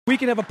we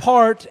can have a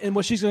part in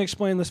what she's going to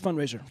explain in this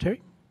fundraiser. Terry?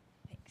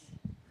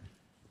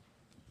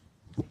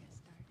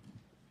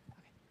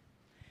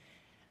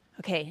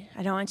 Okay,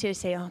 I don't want you to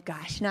say, oh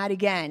gosh, not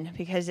again,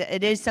 because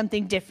it is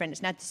something different.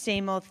 It's not the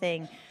same old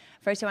thing.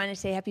 First, I want to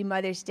say Happy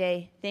Mother's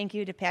Day. Thank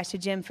you to Pastor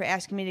Jim for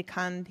asking me to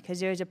come, because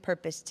there is a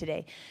purpose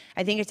today.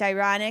 I think it's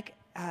ironic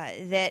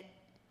that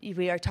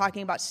we are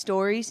talking about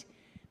stories,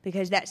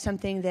 because that's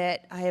something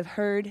that I have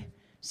heard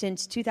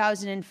since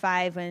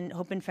 2005 when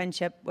Hope and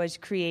Friendship was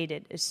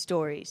created, is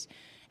stories.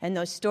 And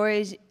those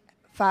stories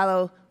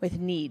follow with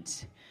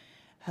needs.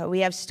 We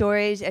have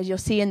stories, as you'll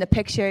see in the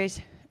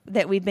pictures,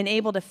 that we've been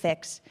able to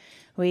fix.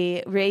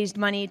 We raised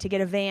money to get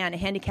a van, a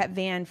handicapped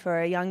van for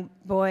a young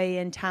boy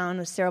in town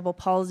with cerebral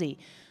palsy,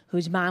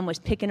 whose mom was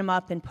picking him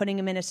up and putting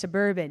him in a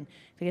Suburban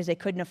because they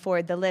couldn't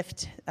afford the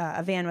lift,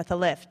 a van with a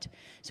lift.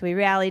 So we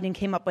rallied and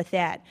came up with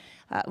that.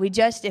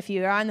 If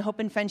you're on the Hope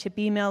and Friendship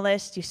email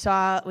list, you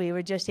saw we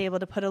were just able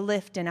to put a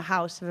lift in a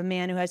house of a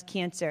man who has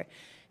cancer.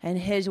 And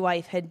his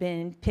wife had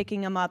been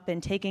picking him up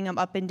and taking him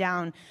up and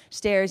down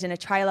stairs in a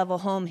tri-level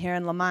home here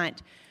in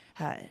Lamont.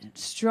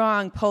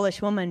 Strong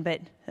Polish woman,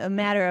 but a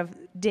matter of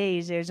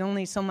days, there's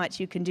only so much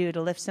you can do to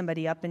lift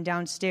somebody up and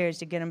down stairs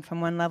to get them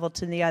from one level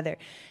to the other.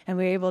 And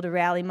we were able to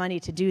rally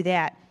money to do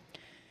that.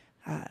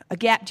 A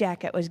Gap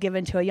jacket was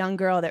given to a young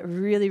girl that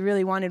really,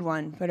 really wanted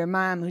one, but her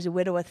mom, who's a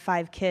widow with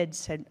 5 kids,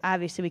 said,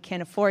 obviously we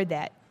can't afford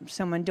that.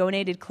 Someone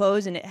donated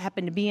clothes, and it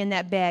happened to be in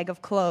that bag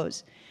of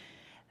clothes.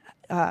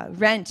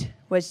 Rent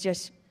was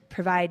just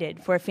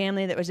provided for a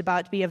family that was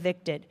about to be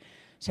evicted.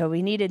 So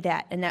we needed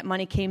that, and that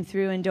money came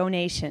through in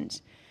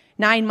donations.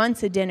 9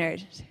 months of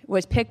dinners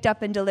was picked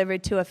up and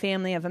delivered to a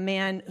family of a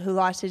man who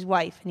lost his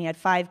wife, and he had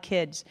 5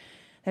 kids.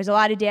 There's a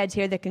lot of dads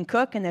here that can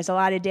cook, and there's a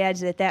lot of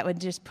dads that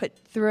would just put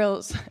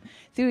thrills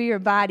through your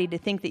body to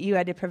think that you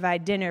had to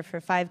provide dinner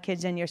for 5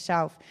 kids and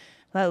yourself,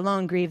 let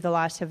alone grieve the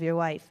loss of your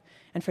wife.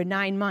 And for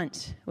 9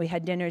 months, we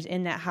had dinners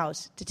in that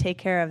house to take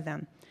care of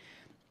them.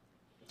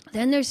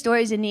 Then there's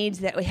stories and needs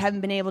that we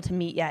haven't been able to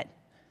meet yet.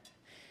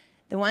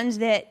 The ones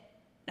that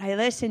I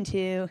listen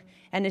to,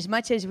 and as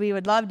much as we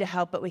would love to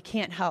help, but we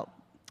can't help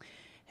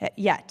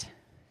yet.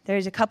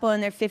 There's a couple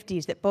in their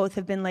 50s that both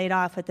have been laid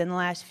off within the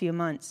last few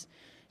months.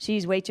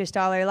 She's waitressed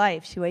all her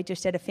life. She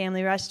waitressed at a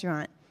family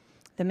restaurant.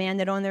 The man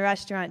that owned the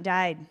restaurant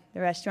died.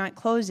 The restaurant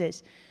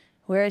closes.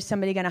 Where is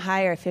somebody going to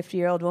hire a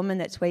 50-year-old woman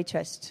that's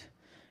waitressed?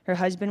 Her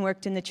husband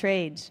worked in the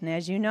trades, and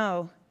as you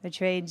know, the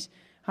trades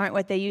aren't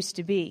what they used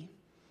to be.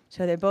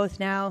 So they're both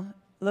now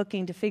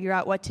looking to figure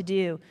out what to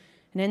do,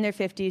 and in their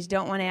 50s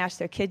don't want to ask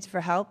their kids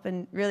for help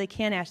and really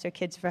can't ask their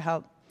kids for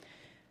help.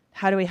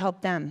 How do we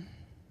help them?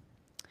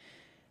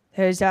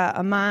 There's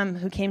a mom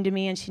who came to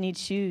me and she needs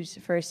shoes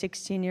for a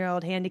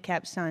 16-year-old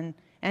handicapped son,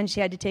 and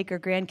she had to take her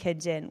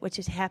grandkids in, which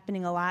is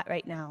happening a lot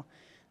right now.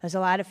 There's a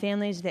lot of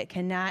families that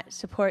cannot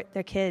support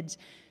their kids,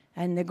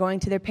 and they're going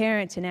to their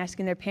parents and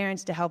asking their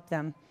parents to help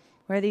them,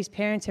 where these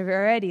parents are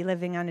already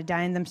living on a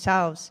dime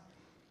themselves.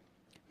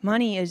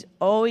 Money is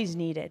always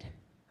needed,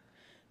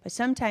 but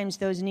sometimes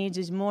those needs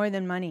is more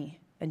than money,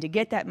 and to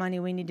get that money,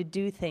 we need to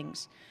do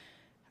things.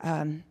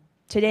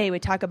 Today, we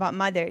talk about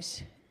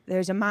mothers.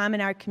 There's a mom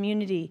in our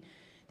community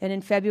that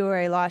in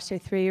February lost her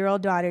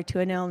 3-year-old daughter to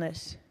an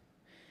illness.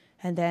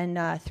 And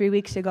then 3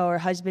 weeks ago, her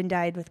husband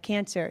died with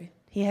cancer.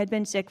 He had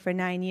been sick for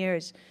 9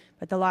 years,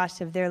 but the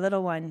loss of their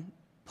little one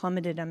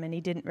plummeted him, and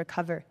he didn't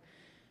recover.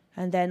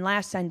 And then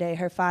last Sunday,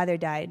 her father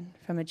died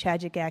from a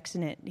tragic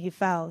accident. He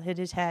fell, hit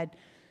his head,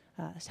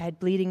 had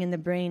bleeding in the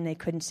brain. They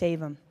couldn't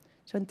save him.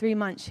 So in 3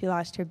 months, she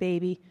lost her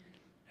baby,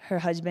 her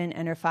husband,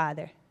 and her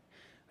father.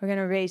 We're going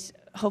to raise,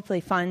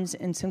 hopefully, funds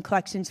and some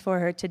collections for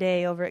her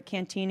today over at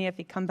Cantina. If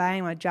you come by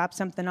and want to drop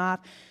something off,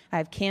 I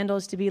have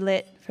candles to be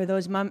lit for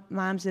those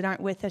moms that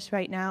aren't with us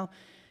right now.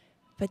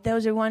 But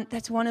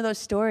that's one of those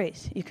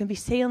stories. You can be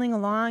sailing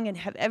along and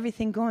have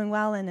everything going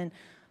well, and then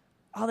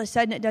all of a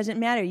sudden it doesn't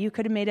matter. You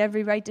could have made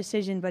every right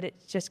decision, but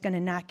it's just going to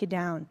knock you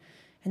down.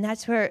 And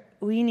that's where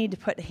we need to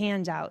put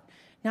hands out.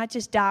 Not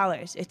just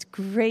dollars. It's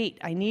great.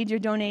 I need your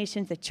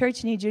donations. The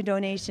church needs your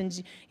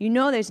donations. You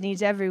know there's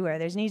needs everywhere.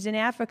 There's needs in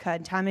Africa,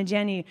 and Tom and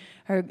Jenny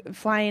are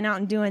flying out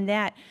and doing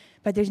that.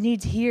 But there's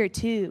needs here,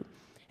 too.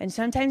 And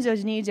sometimes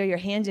those needs are your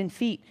hands and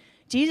feet.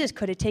 Jesus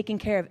could have taken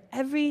care of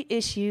every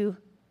issue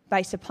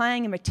by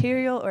supplying a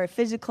material or a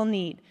physical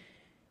need.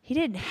 He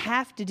didn't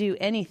have to do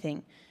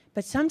anything.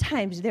 But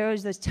sometimes there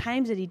was those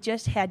times that he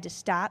just had to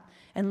stop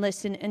and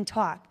listen and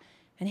talk.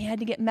 And he had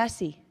to get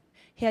messy.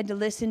 He had to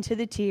listen to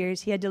the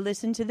tears. He had to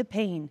listen to the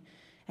pain.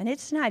 And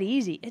it's not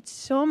easy. It's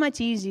so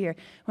much easier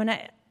when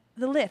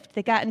the lift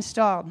that got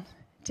installed,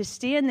 to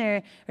stand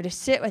there or to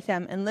sit with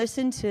them and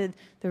listen to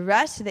the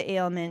rest of the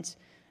ailments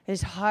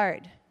is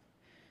hard.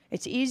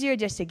 It's easier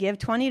just to give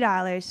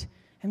 $20,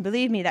 and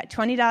believe me, that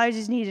 $20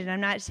 is needed.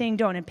 I'm not saying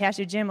don't, and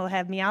Pastor Jim will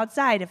have me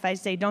outside if I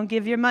say don't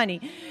give your money.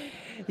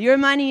 Your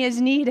money is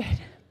needed,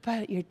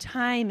 but your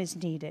time is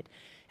needed.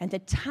 And the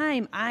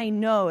time, I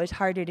know, is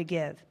harder to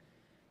give.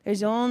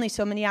 There's only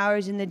so many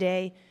hours in the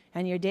day,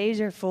 and your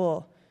days are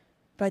full.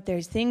 But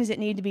there's things that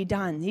need to be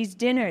done. These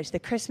dinners, the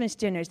Christmas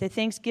dinners, the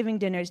Thanksgiving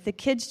dinners, the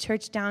kids'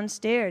 church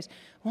downstairs,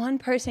 one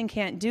person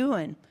can't do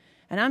it.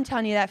 And I'm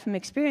telling you that from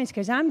experience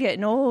because I'm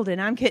getting old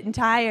and I'm getting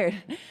tired.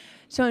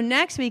 So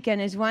next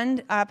weekend is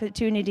one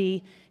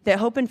opportunity that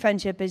Hope and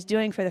Friendship is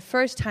doing for the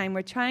first time.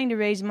 We're trying to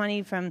raise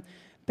money from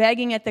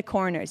begging at the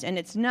corners, and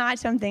it's not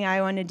something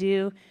I want to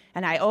do.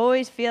 And I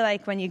always feel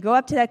like when you go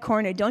up to that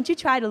corner, don't you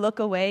try to look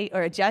away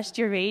or adjust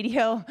your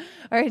radio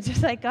or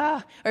just like,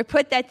 or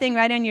put that thing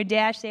right on your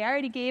dash. They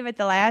already gave it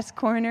the last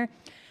corner.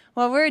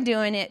 Well, we're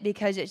doing it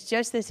because it's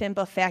just the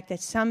simple fact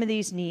that some of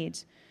these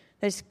needs,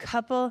 there's a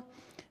couple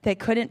that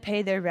couldn't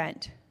pay their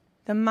rent.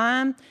 The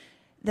mom,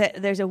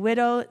 there's a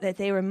widow that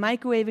they were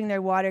microwaving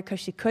their water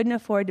because she couldn't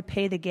afford to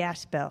pay the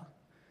gas bill.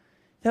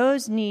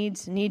 Those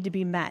needs need to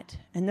be met,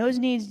 and those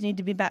needs need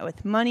to be met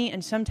with money,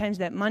 and sometimes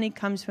that money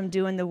comes from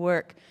doing the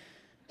work.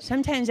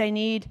 Sometimes I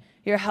need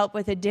your help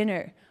with a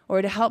dinner,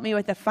 or to help me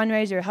with a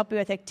fundraiser, or help me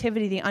with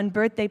activity, the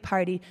unbirthday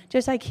party,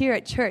 just like here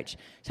at church.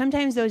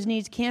 Sometimes those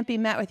needs can't be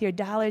met with your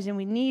dollars, and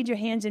we need your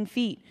hands and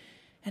feet.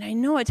 And I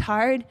know it's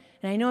hard,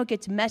 and I know it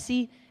gets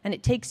messy, and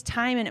it takes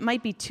time, and it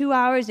might be 2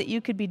 hours that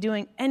you could be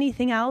doing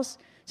anything else,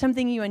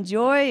 something you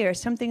enjoy or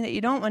something that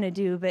you don't want to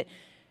do, but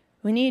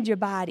we need your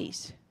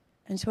bodies.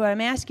 And so what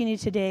I'm asking you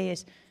today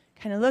is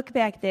kind of look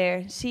back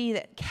there, see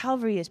that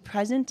Calvary is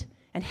present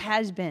and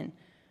has been.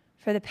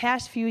 For the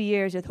past few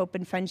years with Hope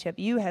and Friendship,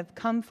 you have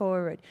come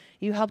forward.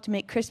 You helped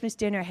make Christmas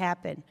dinner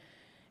happen.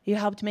 You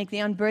helped make the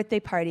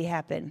unbirthday party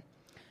happen.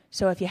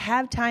 So if you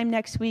have time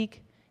next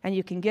week and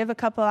you can give a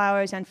couple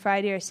hours on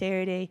Friday or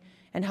Saturday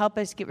and help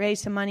us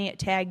raise some money at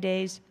Tag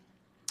Days,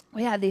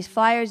 we have these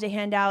flyers to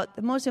hand out.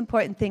 The most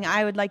important thing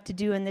I would like to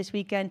do in this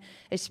weekend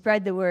is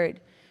spread the word,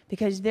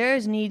 because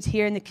there's needs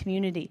here in the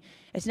community.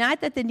 It's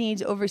not that the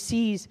needs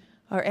overseas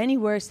are any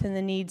worse than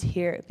the needs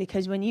here,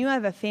 because when you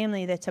have a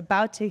family that's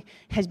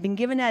has been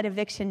given that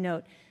eviction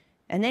note,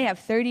 and they have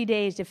 30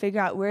 days to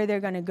figure out where they're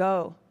going to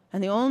go,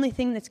 and the only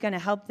thing that's going to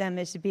help them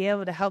is to be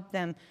able to help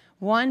them,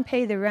 1,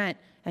 pay the rent,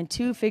 and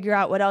 2, figure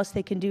out what else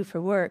they can do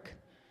for work.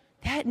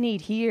 That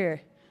need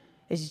here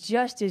is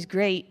just as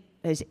great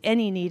as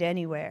any need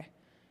anywhere.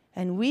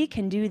 And we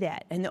can do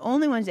that. And the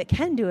only ones that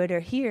can do it are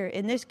here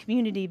in this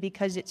community,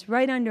 because it's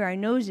right under our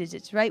noses.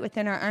 It's right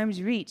within our arm's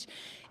reach.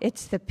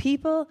 It's the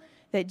people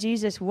that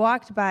Jesus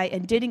walked by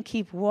and didn't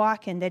keep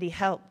walking that he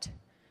helped.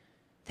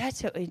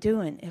 That's what we're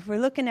doing. If we're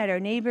looking at our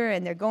neighbor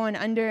and they're going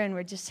under and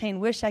we're just saying,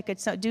 wish I could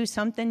do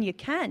something, you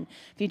can.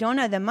 If you don't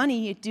have the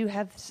money, you do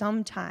have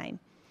some time.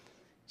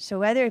 So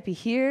whether it be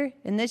here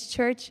in this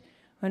church,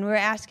 when we're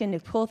asking to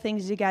pull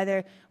things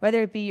together,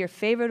 whether it be your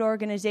favorite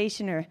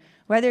organization or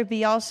whether it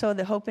be also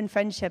the Hope and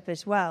Friendship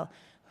as well,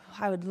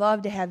 I would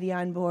love to have you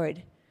on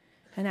board.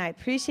 And I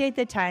appreciate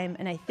the time,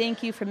 and I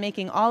thank you for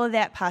making all of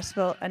that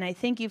possible, and I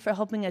thank you for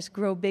helping us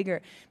grow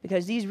bigger,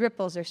 because these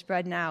ripples are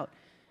spreading out.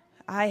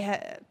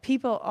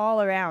 People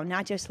all around,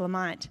 not just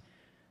Lamont,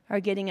 are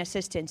getting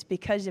assistance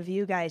because of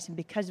you guys and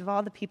because of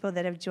all the people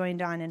that have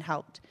joined on and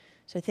helped.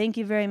 So thank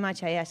you very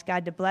much. I ask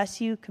God to bless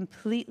you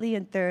completely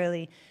and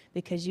thoroughly,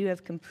 because you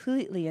have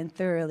completely and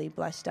thoroughly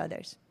blessed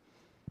others.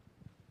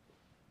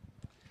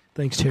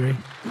 Thanks, Terry.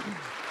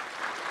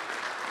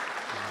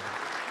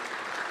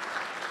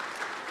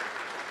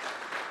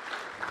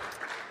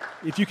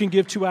 If you can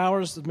give 2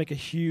 hours, it'll make a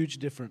huge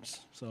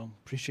difference. So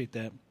appreciate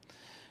that.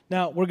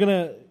 Now, we're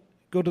going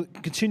to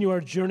continue our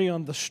journey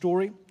on the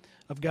story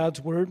of God's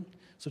Word.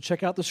 So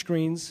check out the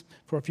screens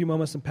for a few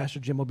moments, and Pastor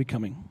Jim will be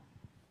coming.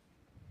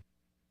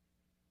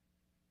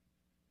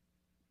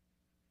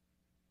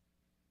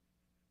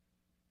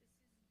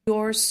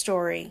 Your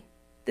story.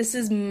 This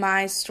is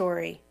my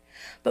story.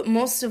 But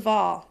most of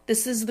all,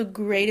 this is the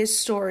greatest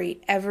story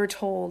ever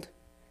told.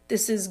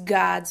 This is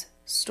God's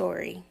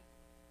story.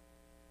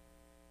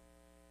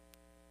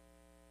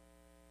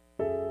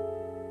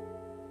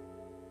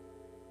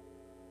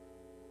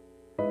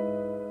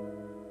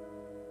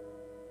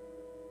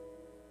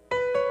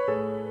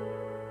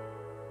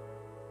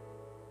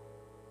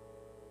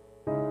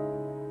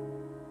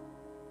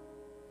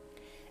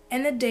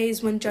 In the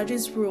days when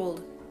judges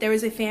ruled, there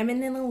was a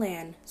famine in the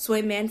land, so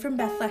a man from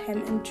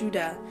Bethlehem in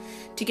Judah,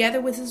 together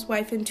with his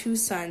wife and 2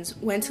 sons,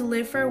 went to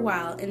live for a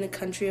while in the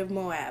country of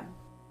Moab.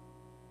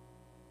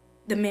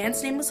 The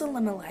man's name was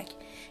Elimelech,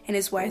 and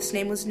his wife's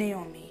name was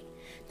Naomi.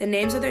 The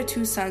names of their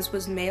 2 sons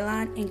was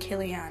Mahlon and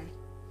Chilion.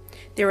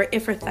 They were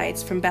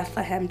Ephrathites from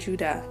Bethlehem,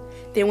 Judah.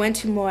 They went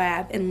to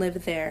Moab and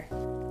lived there.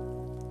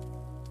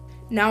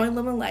 Now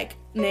Elimelech,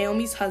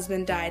 Naomi's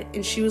husband, died,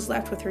 and she was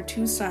left with her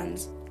 2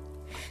 sons.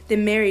 They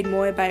married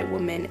Moabite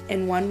women,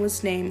 and one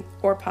was named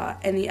Orpah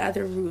and the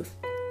other Ruth.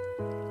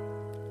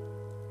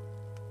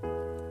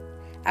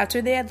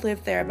 After they had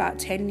lived there about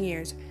 10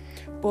 years,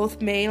 both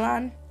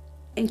Mahlon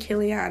and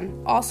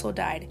Chilion also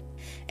died,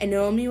 and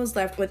Naomi was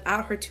left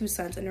without her 2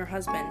 sons and her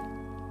husband.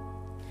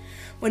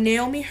 When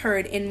Naomi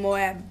heard in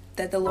Moab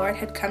that the Lord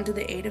had come to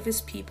the aid of his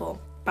people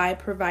by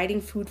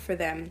providing food for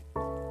them,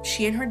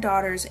 she and her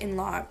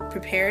daughters-in-law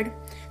prepared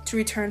to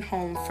return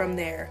home from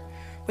there.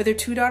 With her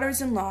 2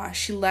 daughters-in-law,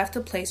 she left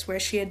the place where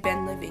she had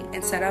been living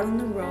and set out on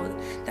the road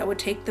that would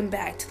take them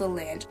back to the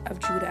land of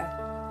Judah.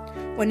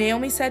 When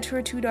Naomi said to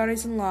her 2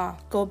 daughters-in-law,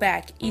 "Go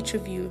back, each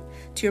of you,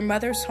 to your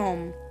mother's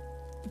home,"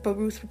 but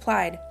Ruth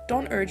replied,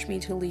 "Don't urge me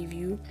to leave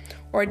you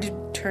or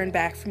to turn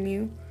back from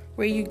you.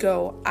 Where you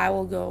go, I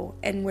will go,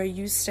 and where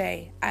you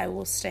stay, I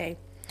will stay.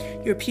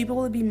 Your people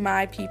will be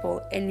my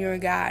people, and your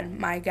God,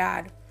 my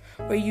God.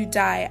 Where you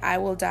die, I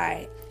will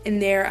die,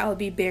 and there I will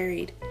be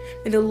buried.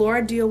 May the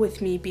Lord deal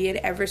with me, be it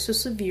ever so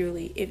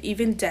severely, if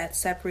even death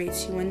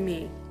separates you and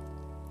me."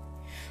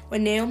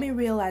 When Naomi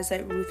realized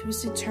that Ruth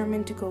was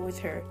determined to go with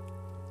her,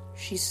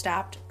 she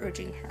stopped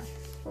urging her.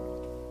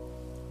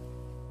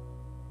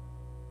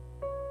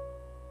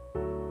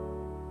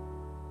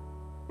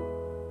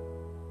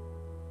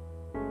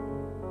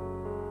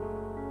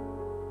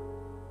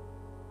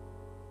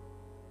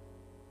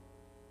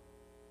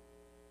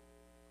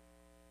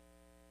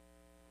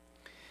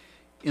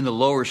 In the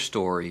lower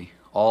story,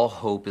 all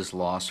hope is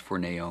lost for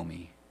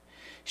Naomi.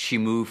 She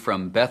moved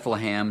from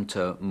Bethlehem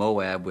to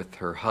Moab with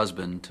her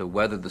husband to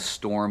weather the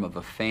storm of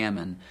a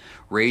famine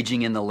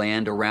raging in the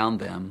land around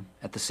them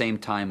at the same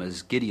time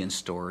as Gideon's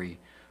story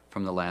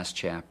from the last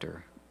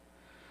chapter.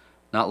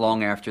 Not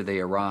long after they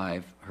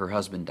arrive, her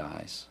husband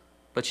dies,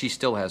 but she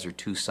still has her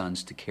 2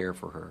 sons to care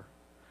for her.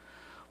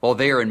 While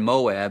they are in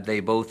Moab, they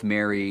both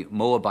marry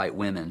Moabite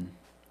women,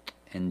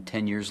 and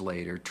 10 years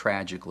later,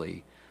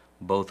 tragically,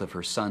 both of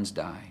her sons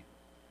die.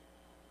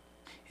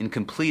 In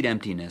complete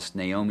emptiness,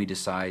 Naomi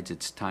decides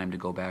it's time to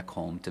go back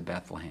home to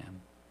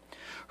Bethlehem.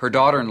 Her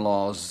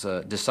daughter-in-laws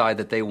decide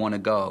that they want to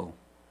go.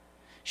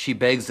 She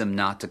begs them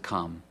not to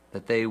come,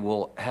 that they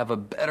will have a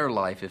better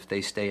life if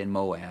they stay in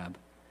Moab.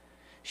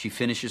 She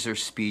finishes her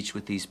speech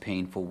with these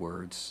painful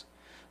words,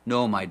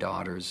 "No, my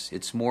daughters,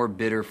 it's more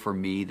bitter for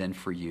me than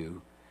for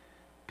you,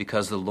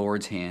 because the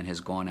Lord's hand has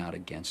gone out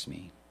against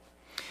me."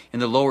 In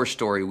the lower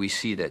story, we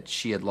see that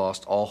she had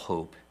lost all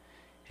hope,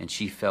 and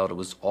she felt it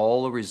was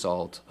all a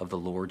result of the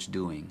Lord's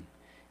doing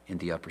in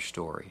the upper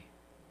story.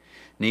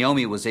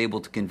 Naomi was able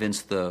to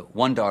convince the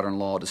one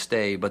daughter-in-law to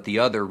stay, but the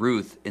other,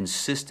 Ruth,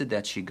 insisted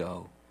that she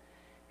go.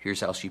 Here's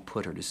how she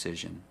put her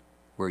decision.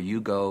 "Where you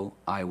go,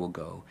 I will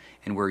go,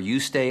 and where you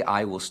stay,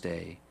 I will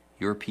stay.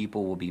 Your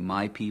people will be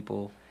my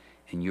people,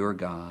 and your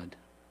God,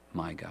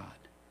 my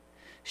God."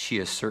 She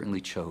has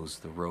certainly chose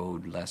the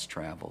road less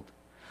traveled.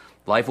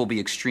 Life will be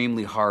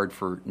extremely hard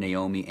for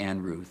Naomi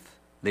and Ruth.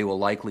 They will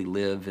likely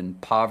live in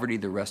poverty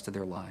the rest of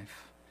their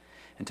life.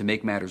 And to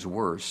make matters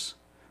worse,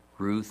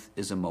 Ruth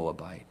is a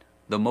Moabite.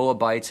 The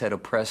Moabites had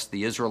oppressed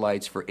the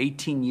Israelites for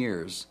 18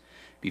 years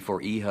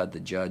before Ehud the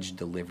judge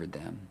delivered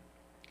them.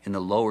 In the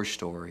lower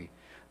story,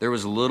 there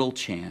was little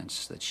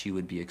chance that she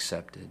would be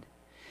accepted.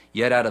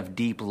 Yet out of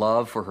deep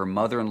love for her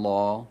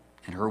mother-in-law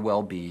and her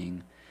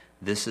well-being,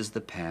 this is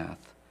the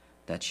path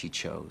that she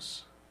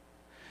chose.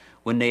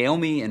 When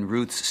Naomi and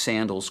Ruth's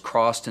sandals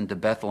crossed into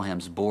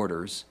Bethlehem's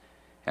borders,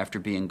 after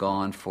being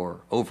gone for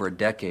over a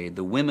decade,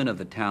 the women of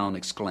the town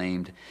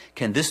exclaimed,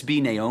 "Can this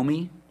be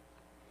Naomi?"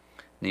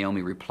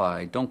 Naomi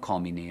replied, "Don't call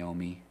me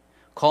Naomi.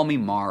 Call me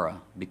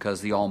Mara,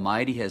 because the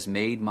Almighty has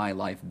made my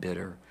life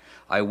bitter.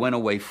 I went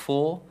away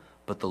full,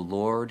 but the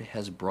Lord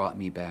has brought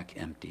me back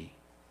empty."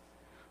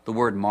 The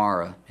word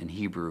Mara in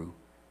Hebrew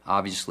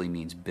obviously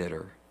means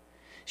bitter.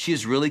 She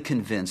is really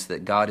convinced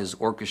that God has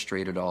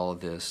orchestrated all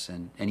of this,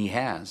 and he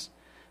has,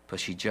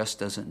 but she just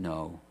doesn't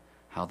know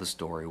how the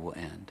story will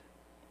end.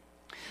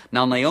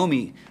 Now,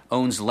 Naomi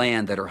owns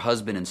land that her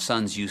husband and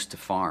sons used to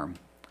farm.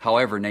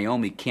 However,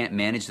 Naomi can't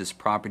manage this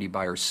property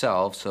by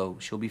herself, so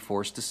she'll be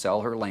forced to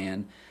sell her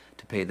land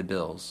to pay the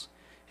bills.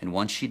 And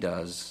once she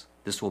does,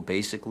 this will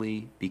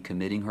basically be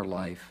committing her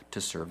life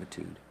to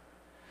servitude.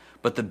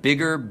 But the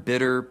bigger,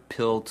 bitter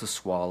pill to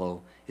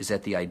swallow is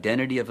that the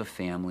identity of a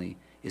family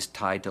is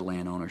tied to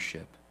land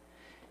ownership.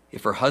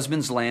 If her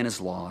husband's land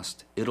is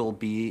lost, it'll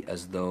be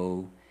as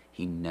though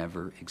he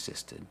never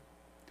existed.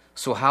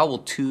 So how will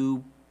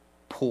 2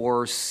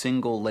 poor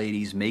single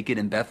ladies make it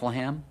in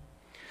Bethlehem?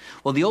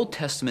 Well, the Old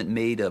Testament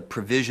made a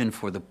provision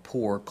for the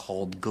poor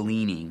called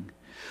gleaning.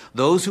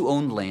 Those who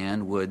owned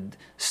land would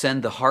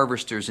send the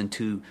harvesters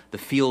into the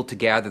field to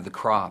gather the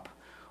crop.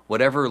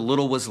 Whatever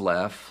little was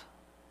left,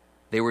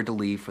 they were to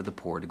leave for the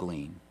poor to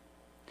glean.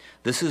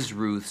 This is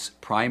Ruth's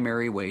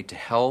primary way to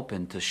help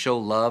and to show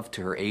love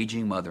to her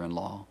aging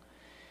mother-in-law.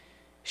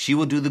 She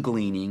will do the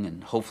gleaning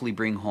and hopefully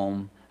bring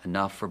home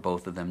enough for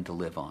both of them to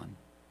live on.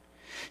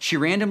 She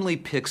randomly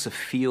picks a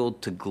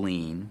field to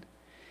glean,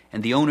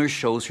 and the owner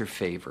shows her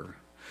favor.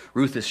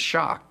 Ruth is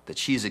shocked that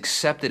she is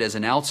accepted as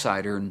an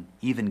outsider and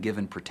even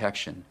given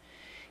protection.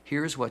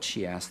 Here's what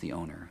she asked the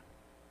owner.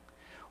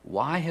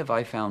 "Why have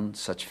I found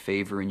such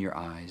favor in your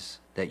eyes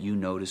that you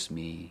notice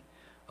me,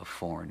 a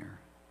foreigner?"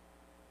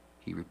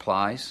 He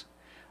replies,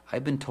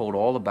 "I've been told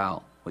all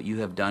about what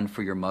you have done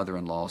for your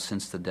mother-in-law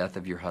since the death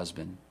of your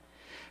husband.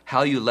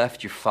 How you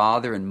left your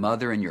father and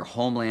mother and your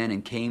homeland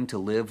and came to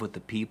live with the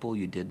people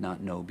you did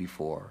not know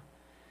before.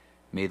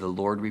 May the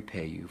Lord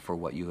repay you for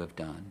what you have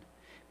done.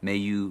 May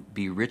you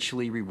be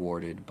richly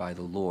rewarded by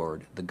the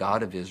Lord, the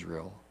God of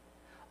Israel.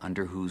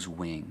 under whose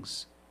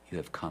wings you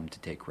have come to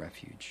take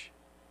refuge.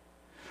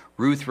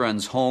 Ruth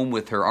runs home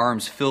with her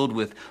arms filled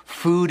with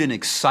food and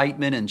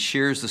excitement and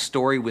shares the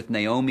story with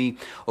Naomi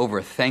over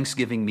a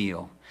Thanksgiving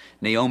meal.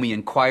 Naomi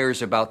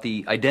inquires about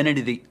the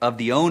identity of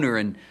the owner,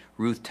 and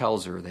Ruth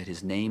tells her that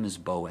his name is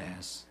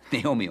Boaz.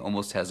 Naomi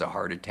almost has a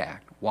heart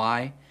attack.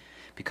 Why?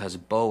 Because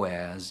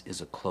Boaz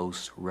is a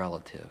close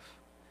relative.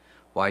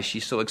 Why is she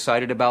so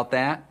excited about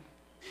that?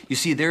 You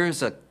see, there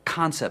is a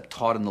concept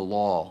taught in the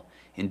law,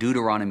 in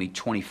Deuteronomy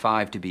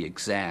 25 to be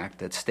exact,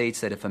 that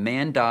states that if a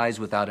man dies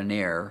without an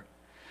heir,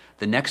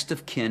 the next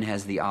of kin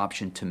has the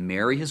option to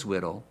marry his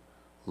widow,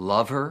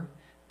 love her,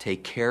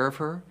 take care of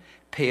her,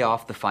 pay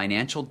off the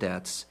financial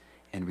debts,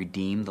 and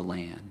redeem the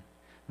land.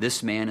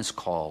 This man is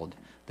called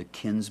the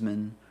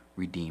kinsman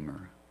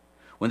redeemer.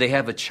 When they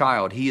have a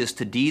child, he is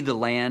to deed the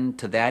land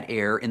to that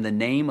heir in the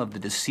name of the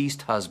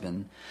deceased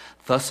husband,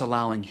 thus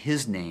allowing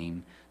his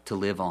name to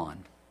live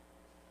on.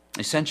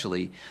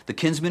 Essentially, the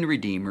kinsman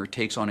redeemer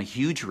takes on a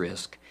huge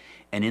risk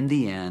and in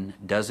the end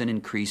doesn't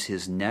increase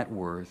his net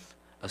worth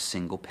a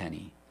single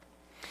penny.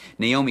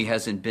 Naomi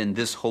hasn't been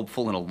this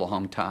hopeful in a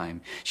long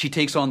time. She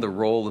takes on the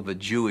role of a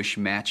Jewish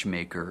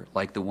matchmaker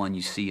like the one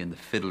you see in The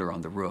Fiddler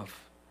on the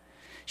Roof.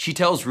 She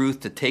tells Ruth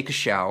to take a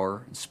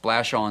shower,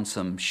 splash on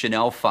some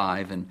Chanel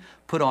 5, and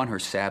put on her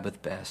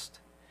Sabbath best.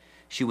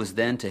 She was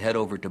then to head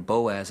over to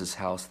Boaz's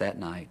house that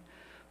night,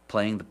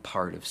 playing the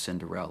part of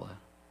Cinderella.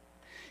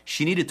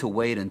 She needed to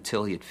wait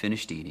until he had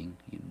finished eating.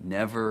 You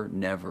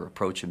never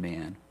approach a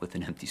man with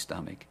an empty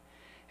stomach.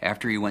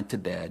 After he went to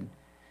bed,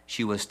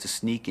 she was to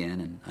sneak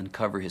in and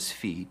uncover his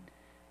feet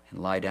and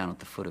lie down at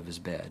the foot of his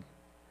bed.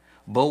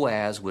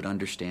 Boaz would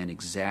understand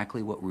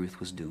exactly what Ruth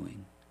was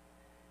doing.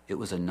 It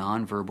was a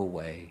nonverbal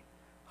way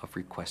of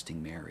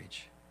requesting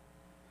marriage.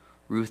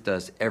 Ruth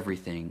does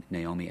everything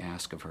Naomi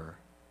asks of her.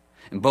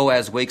 And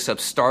Boaz wakes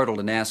up startled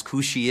and asks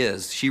who she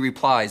is. She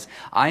replies,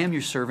 "I am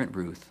your servant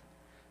Ruth.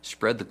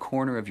 Spread the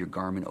corner of your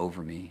garment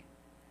over me,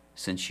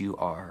 since you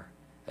are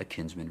a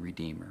kinsman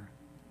redeemer."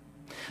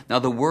 Now,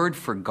 the word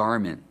for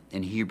garment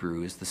in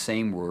Hebrew is the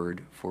same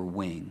word for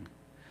wing.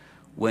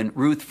 When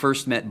Ruth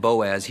first met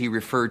Boaz, he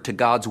referred to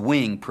God's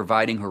wing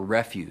providing her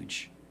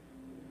refuge.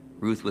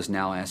 Ruth was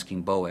now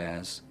asking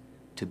Boaz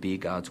to be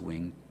God's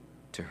wing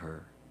to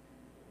her,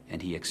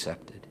 and he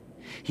accepted.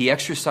 He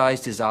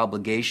exercised his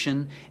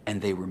obligation,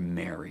 and they were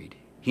married.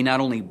 He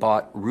not only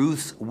bought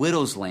Ruth's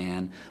widow's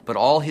land, but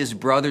all his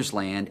brother's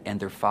land and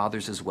their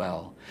father's as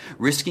well.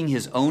 Risking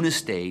his own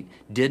estate,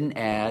 didn't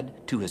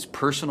add to his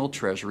personal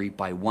treasury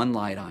by one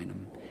line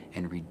item,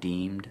 and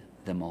redeemed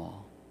them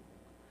all.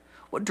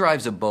 What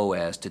drives a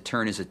Boaz to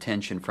turn his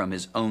attention from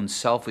his own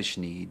selfish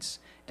needs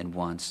and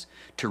wants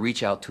to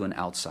reach out to an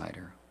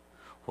outsider?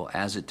 Well,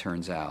 as it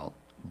turns out,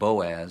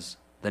 Boaz,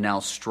 the now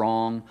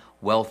strong,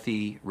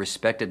 wealthy,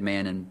 respected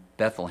man in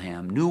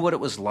Bethlehem, knew what it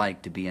was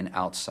like to be an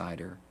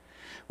outsider.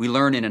 We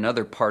learn in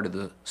another part of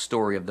the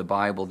story of the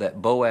Bible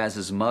that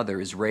Boaz's mother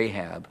is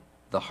Rahab,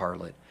 the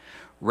harlot.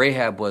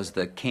 Rahab was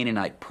the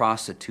Canaanite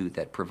prostitute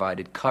that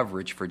provided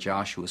coverage for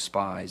Joshua's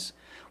spies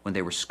when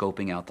they were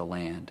scoping out the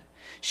land.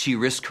 She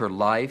risked her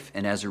life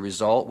and as a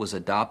result was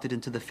adopted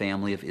into the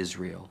family of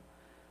Israel.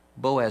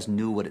 Boaz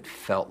knew what it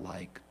felt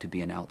like to be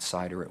an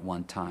outsider at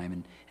one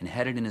time and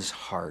had it in his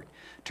heart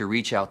to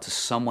reach out to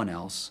someone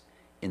else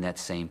in that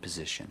same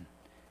position.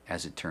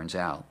 As it turns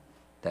out,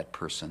 that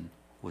person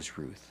was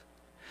Ruth.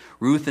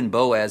 Ruth and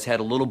Boaz had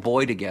a little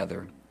boy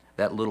together.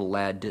 That little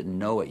lad didn't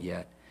know it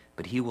yet,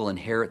 but he will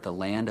inherit the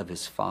land of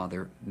his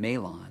father,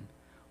 Mahlon,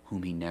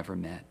 whom he never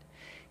met.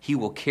 He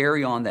will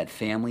carry on that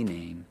family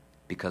name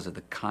because of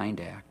the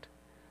kind act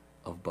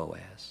of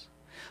Boaz.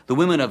 The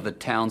women of the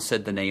town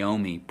said to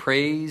Naomi,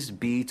 "Praise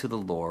be to the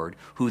Lord,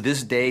 who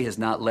this day has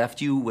not left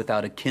you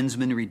without a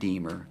kinsman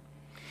redeemer."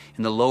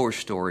 In the lower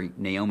story,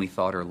 Naomi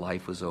thought her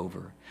life was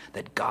over,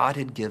 that God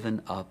had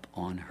given up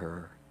on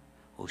her.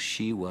 Well,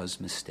 she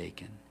was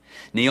mistaken.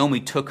 Naomi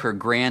took her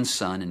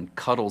grandson and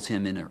cuddles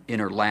him in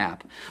her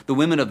lap. The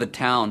women of the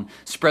town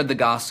spread the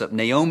gossip.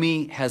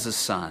 Naomi has a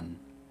son.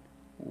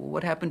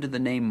 What happened to the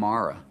name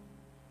Mara?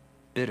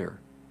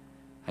 Bitter.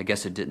 I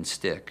guess it didn't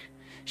stick.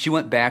 She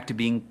went back to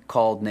being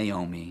called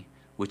Naomi,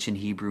 which in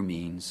Hebrew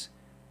means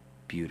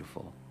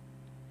beautiful.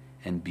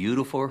 And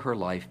beautiful her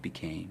life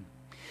became.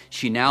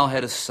 She now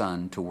had a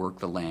son to work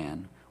the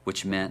land,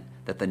 which meant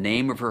that the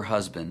name of her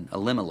husband,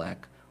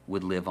 Elimelech,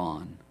 would live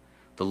on.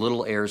 The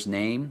little heir's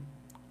name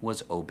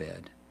was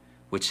Obed,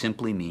 which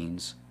simply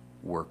means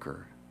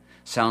worker.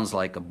 Sounds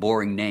like a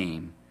boring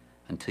name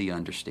until you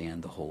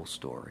understand the whole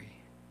story.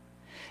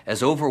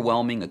 As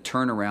overwhelming a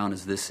turnaround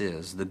as this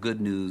is, the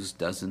good news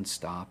doesn't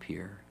stop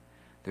here.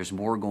 There's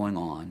more going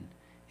on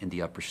in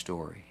the upper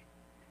story.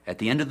 At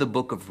the end of the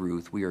book of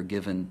Ruth, we are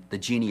given the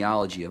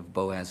genealogy of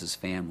Boaz's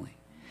family.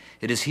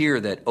 It is here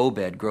that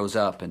Obed grows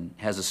up and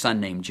has a son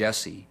named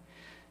Jesse.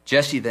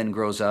 Jesse then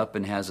grows up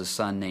and has a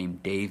son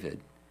named David.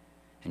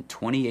 And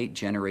 28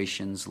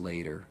 generations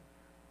later,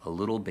 a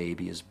little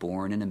baby is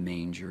born in a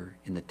manger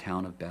in the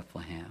town of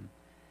Bethlehem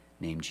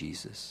named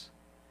Jesus.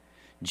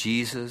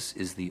 Jesus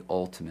is the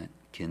ultimate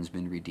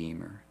kinsman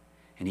redeemer,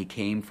 and he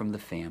came from the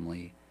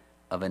family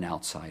of an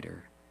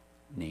outsider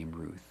named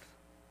Ruth.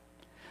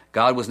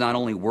 God was not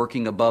only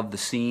working above the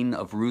scene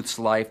of Ruth's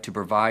life to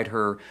provide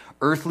her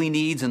earthly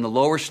needs in the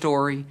lower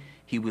story,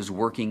 he was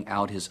working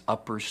out his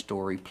upper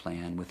story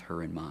plan with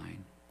her in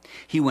mind.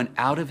 He went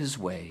out of his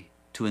way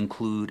to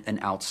include an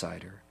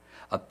outsider,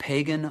 a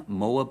pagan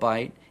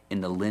Moabite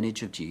in the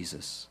lineage of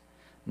Jesus.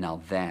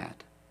 Now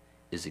that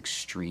is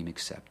extreme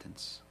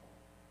acceptance.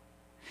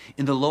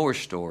 In the lower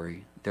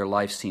story, their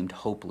life seemed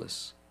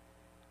hopeless,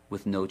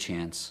 with no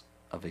chance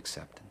of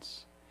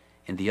acceptance.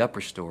 In the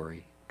upper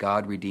story,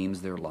 God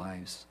redeems their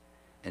lives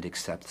and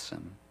accepts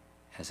them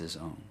as his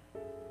own.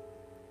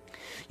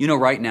 You know,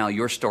 right now,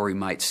 your story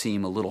might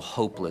seem a little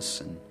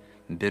hopeless and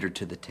bitter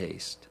to the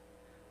taste.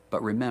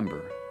 But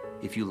remember,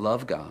 if you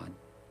love God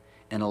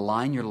and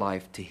align your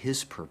life to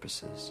his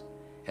purposes,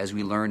 as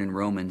we learn in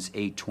Romans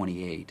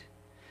 8:28,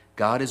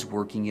 God is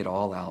working it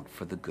all out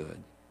for the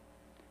good.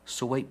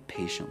 So wait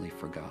patiently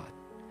for God.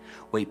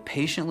 Wait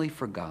patiently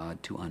for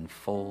God to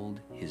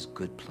unfold his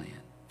good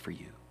plan for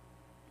you.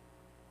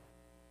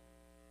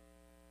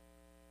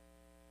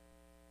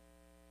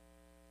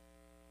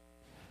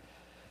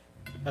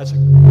 That's a...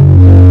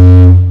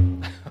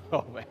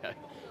 Oh, man.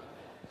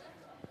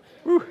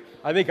 Whew.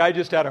 I think I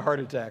just had a heart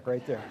attack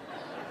right there.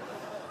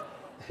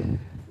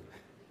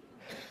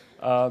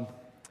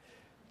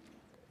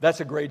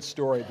 That's a great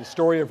story. The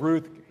story of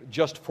Ruth,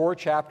 just 4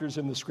 chapters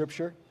in the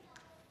Scripture.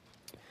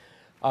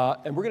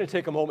 And we're going to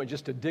take a moment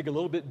just to dig a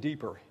little bit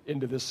deeper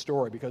into this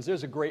story, because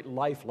there's a great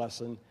life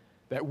lesson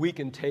that we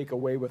can take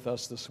away with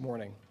us this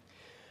morning.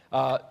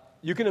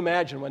 You can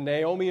imagine when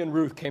Naomi and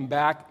Ruth came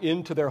back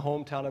into her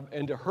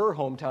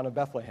hometown of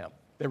Bethlehem.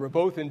 They were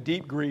both in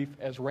deep grief,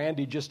 as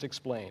Randy just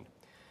explained.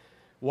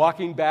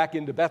 Walking back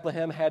into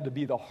Bethlehem had to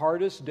be the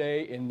hardest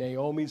day in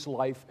Naomi's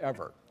life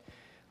ever.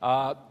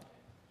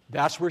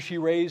 That's where she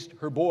raised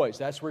her boys.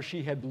 That's where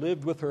she had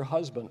lived with her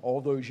husband all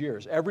those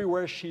years.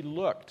 Everywhere she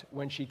looked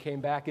when she came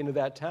back into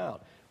that town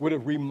would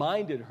have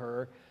reminded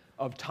her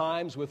of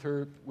times with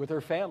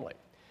her family.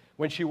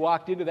 When she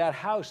walked into that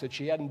house that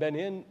she hadn't been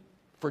in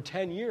for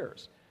 10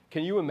 years.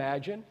 Can you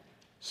imagine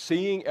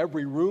seeing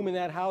every room in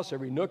that house,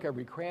 every nook,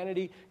 every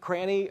cranny?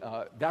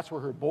 That's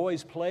where her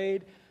boys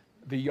played,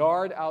 the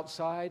yard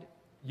outside.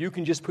 You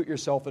can just put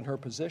yourself in her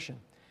position.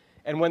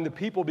 And when the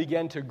people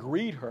began to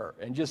greet her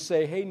and just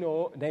say, "Hey,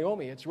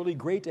 Naomi, it's really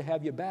great to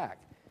have you back,"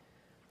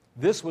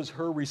 this was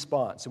her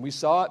response. And we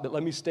saw it, but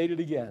let me state it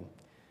again.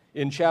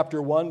 In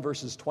chapter 1,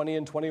 verses 20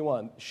 and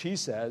 21, she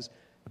says,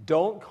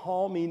 "Don't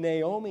call me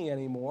Naomi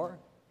anymore.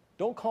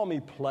 Don't call me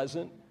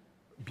pleasant,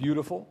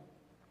 beautiful.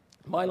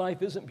 My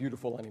life isn't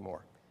beautiful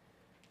anymore.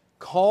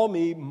 Call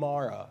me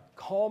Mara.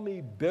 Call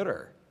me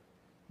bitter,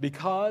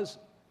 because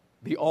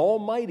the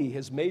Almighty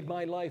has made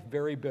my life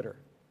very bitter.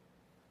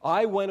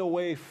 I went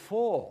away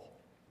full.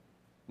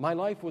 My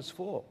life was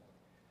full.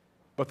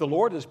 But the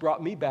Lord has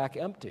brought me back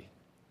empty.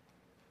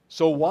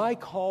 So why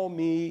call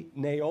me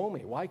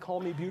Naomi? Why call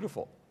me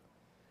beautiful?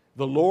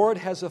 The Lord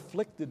has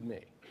afflicted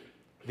me.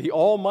 The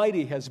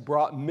Almighty has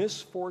brought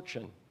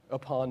misfortune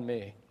upon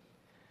me."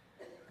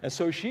 And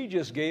so she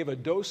just gave a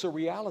dose of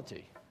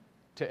reality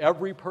to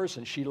every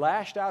person. She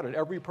lashed out at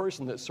every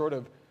person that sort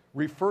of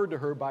referred to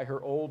her by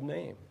her old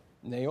name,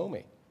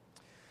 Naomi.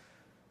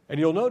 And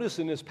you'll notice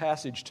in this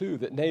passage, too,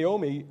 that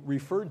Naomi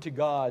referred to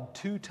God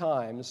 2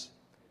 times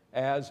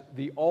as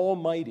the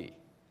Almighty.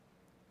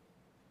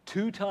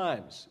 2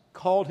 times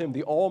called him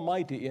the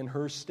Almighty in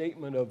her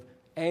statement of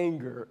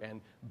anger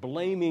and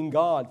blaming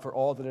God for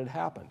all that had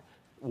happened.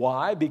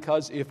 Why?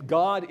 Because if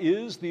God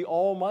is the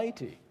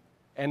Almighty,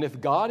 and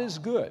if God is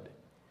good,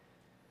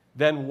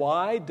 then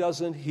why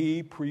doesn't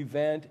he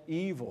prevent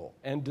evil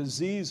and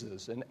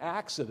diseases and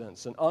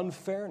accidents and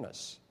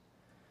unfairness?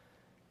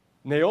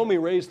 Naomi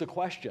raised the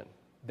question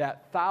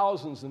that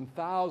thousands and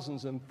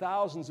thousands and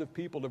thousands of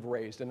people have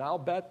raised, and I'll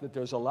bet that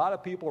there's a lot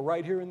of people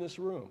right here in this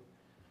room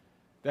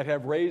that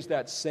have raised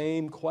that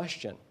same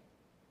question.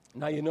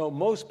 Now, you know,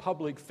 most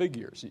public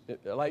figures,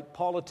 like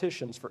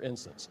politicians, for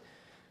instance,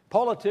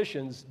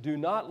 politicians do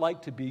not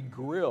like to be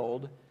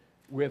grilled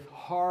with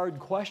hard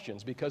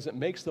questions because it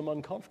makes them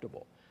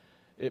uncomfortable.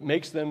 It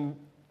makes them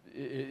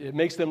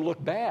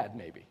look bad,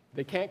 maybe.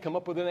 They can't come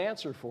up with an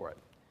answer for it.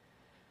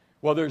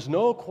 Well, there's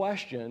no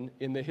question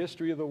in the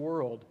history of the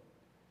world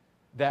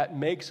that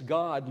makes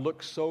God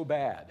look so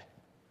bad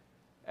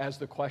as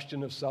the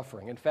question of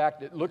suffering. In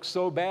fact, it looks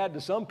so bad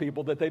to some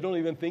people that they don't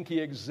even think he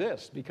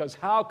exists, because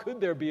how could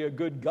there be a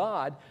good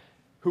God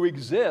who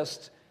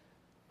exists,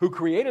 who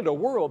created a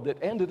world that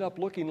ended up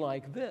looking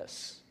like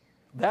this?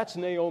 That's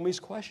Naomi's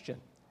question.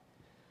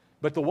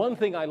 But the one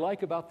thing I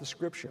like about the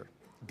Scripture,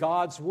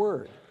 God's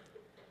Word,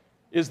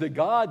 is that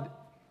God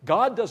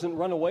doesn't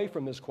run away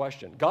from this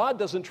question. God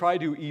doesn't try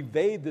to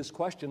evade this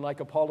question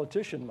like a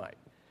politician might.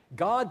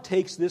 God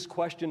takes this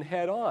question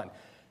head on.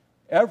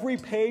 Every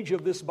page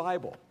of this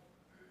Bible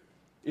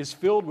is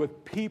filled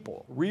with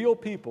people, real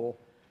people,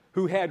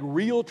 who had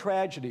real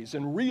tragedies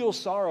and real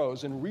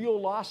sorrows and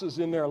real losses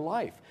in their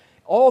life.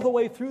 All the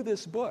way through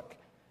this book,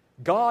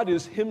 God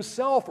is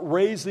himself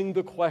raising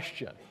the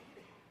question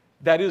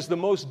that is the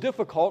most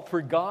difficult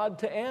for God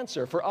to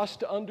answer, for us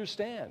to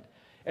understand.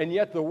 And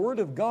yet the Word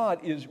of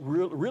God is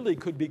really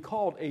could be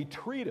called a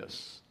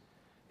treatise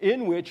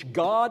in which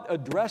God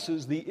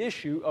addresses the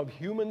issue of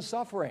human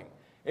suffering,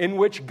 in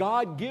which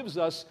God gives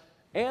us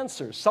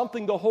answers,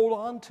 something to hold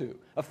on to,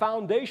 a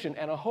foundation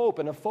and a hope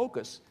and a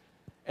focus,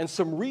 and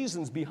some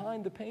reasons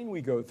behind the pain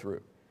we go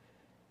through.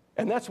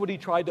 And that's what he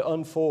tried to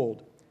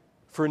unfold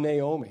for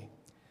Naomi.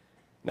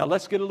 Now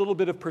let's get a little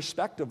bit of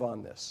perspective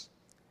on this.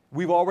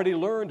 We've already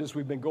learned as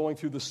we've been going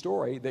through the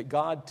story that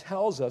God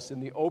tells us in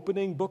the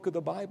opening book of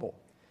the Bible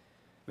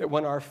that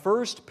when our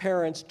first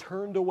parents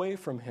turned away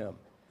from him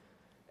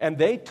and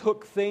they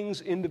took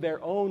things into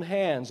their own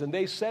hands and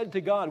they said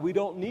to God, "We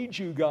don't need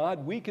you,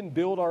 God. We can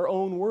build our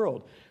own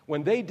world."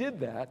 When they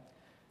did that,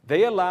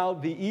 they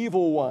allowed the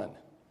evil one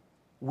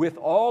with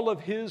all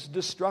of his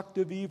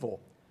destructive evil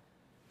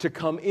to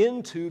come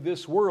into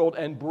this world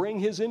and bring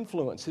his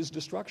influence, his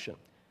destruction.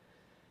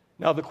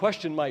 Now the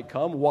question might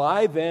come,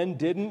 why then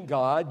didn't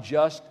God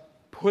just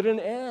put an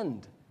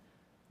end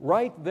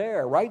right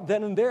there, right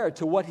then and there,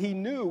 to what he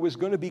knew was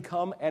going to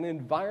become an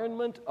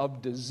environment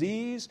of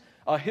disease,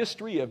 a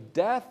history of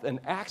death and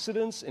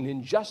accidents and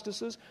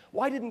injustices?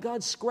 Why didn't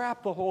God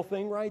scrap the whole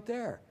thing right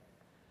there?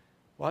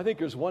 Well, I think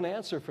there's one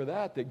answer for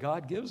that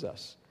God gives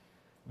us.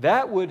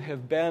 That would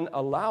have been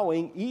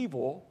allowing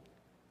evil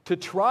to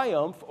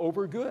triumph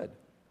over good.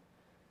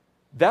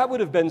 That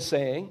would have been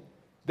saying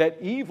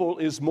that evil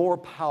is more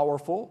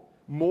powerful,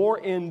 more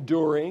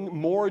enduring,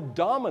 more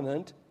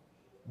dominant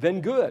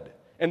than good,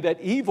 and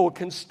that evil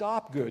can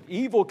stop good.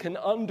 Evil can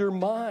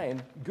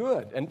undermine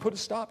good and put a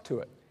stop to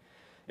it.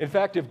 In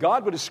fact, if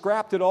God would have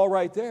scrapped it all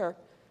right there,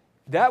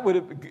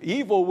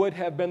 evil would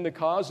have been the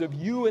cause of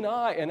you and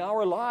I and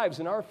our lives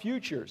and our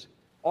futures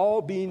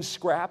all being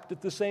scrapped at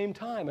the same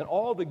time, and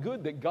all the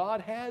good that God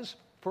has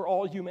for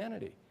all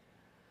humanity.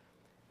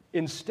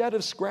 Instead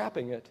of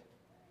scrapping it,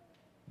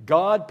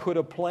 God put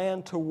a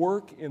plan to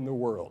work in the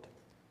world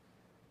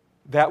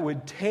that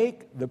would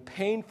take the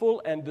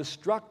painful and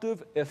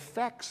destructive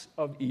effects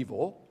of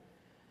evil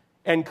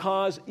and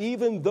cause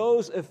even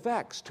those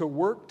effects to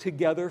work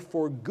together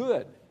for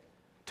good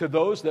to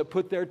those that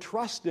put their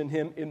trust in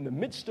him in the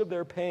midst of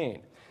their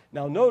pain.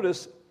 Now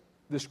notice,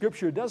 the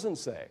scripture doesn't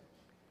say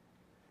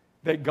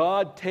that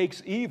God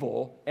takes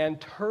evil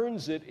and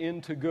turns it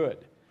into good.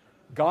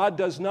 God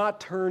does not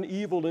turn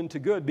evil into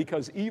good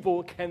because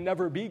evil can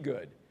never be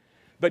good.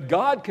 But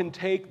God can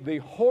take the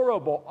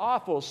horrible,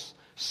 awful,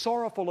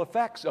 sorrowful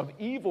effects of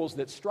evils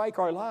that strike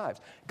our lives.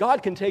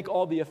 God can take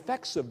all the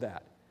effects of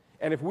that.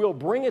 And if we'll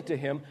bring it to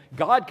him,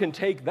 God can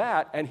take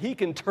that and he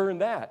can turn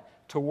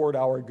that toward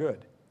our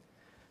good.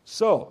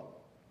 So,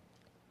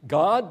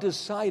 God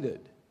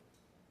decided,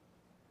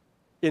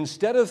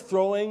 instead of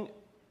throwing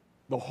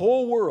the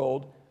whole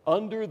world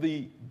under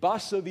the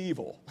bus of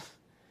evil,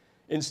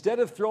 instead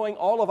of throwing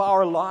all of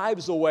our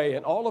lives away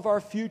and all of our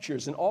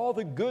futures and all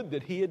the good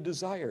that he had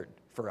desired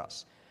for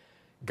us,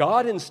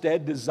 God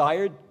instead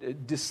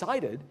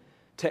decided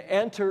to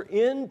enter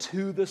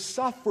into the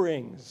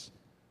sufferings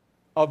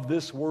of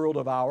this world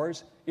of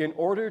ours in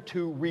order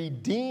to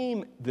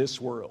redeem this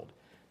world.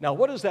 Now,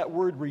 what does that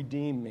word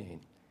redeem mean?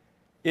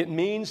 It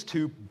means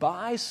to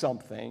buy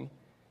something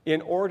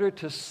in order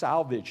to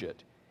salvage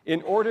it,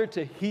 in order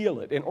to heal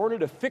it, in order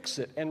to fix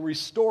it and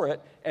restore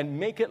it and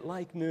make it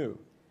like new.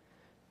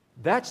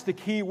 That's the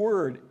key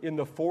word in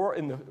the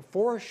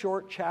four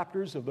short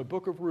chapters of the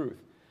book of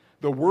Ruth.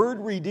 The word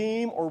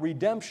redeem or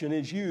redemption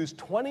is used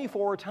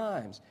 24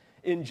 times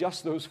in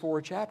just those 4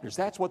 chapters.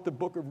 That's what the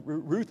book of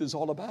Ruth is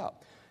all about.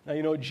 Now,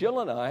 you know, Jill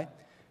and I,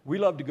 we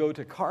love to go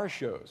to car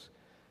shows.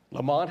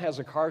 Lamont has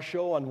a car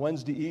show on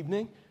Wednesday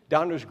evening.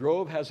 Downers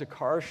Grove has a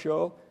car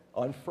show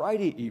on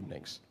Friday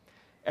evenings.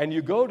 And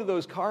you go to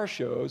those car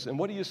shows, and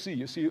what do you see?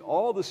 You see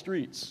all the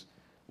streets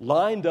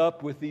lined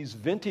up with these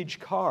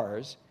vintage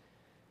cars,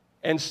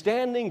 and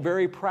standing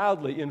very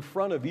proudly in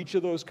front of each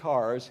of those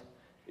cars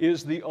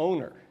is the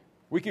owner.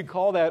 We could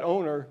call that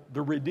owner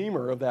the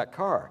redeemer of that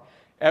car.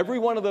 Every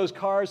one of those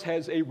cars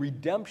has a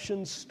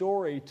redemption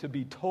story to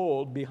be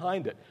told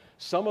behind it.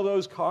 Some of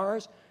those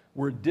cars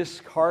were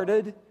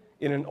discarded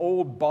in an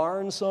old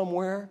barn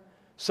somewhere.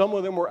 Some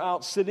of them were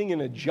out sitting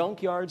in a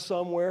junkyard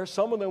somewhere.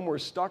 Some of them were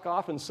stuck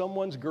off in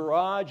someone's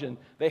garage, and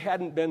they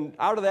hadn't been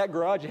out of that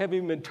garage. They haven't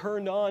even been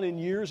turned on in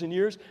years and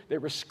years. They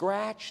were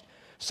scratched.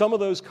 Some of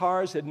those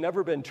cars had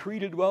never been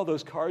treated well.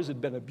 Those cars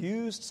had been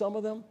abused, some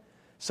of them.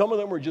 Some of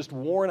them were just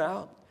worn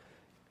out.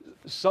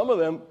 Some of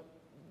them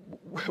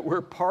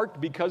were parked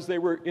because they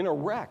were in a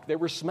wreck. They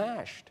were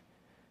smashed.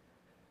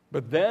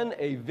 But then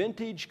a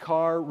vintage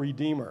car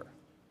redeemer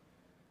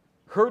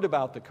heard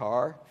about the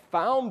car,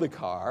 found the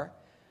car,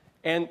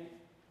 and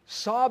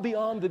saw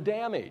beyond the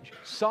damage,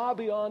 saw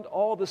beyond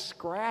all the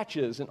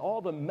scratches and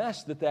all the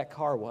mess that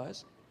car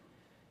was.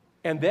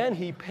 And then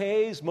he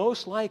pays,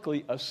 most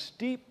likely, a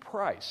steep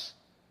price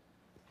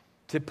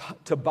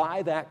to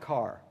buy that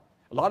car.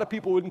 A lot of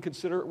people wouldn't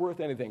consider it worth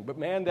anything. But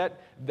man,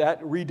 that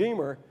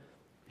Redeemer,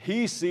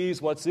 He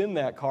sees what's in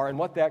that car and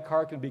what that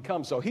car can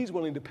become, so he's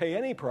willing to pay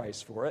any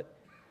price for it.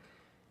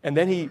 And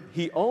then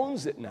he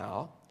owns it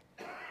now,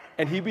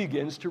 and he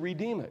begins to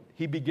redeem it.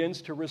 He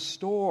begins to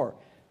restore,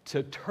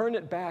 to turn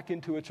it back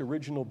into its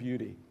original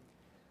beauty.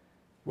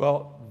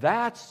 Well,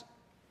 that's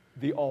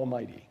the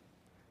Almighty.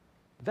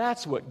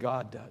 That's what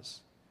God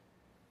does.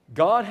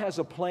 God has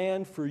a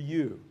plan for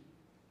you,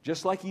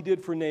 just like he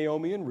did for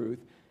Naomi and Ruth,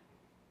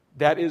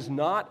 that is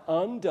not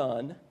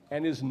undone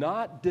and is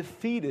not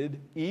defeated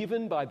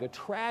even by the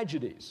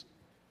tragedies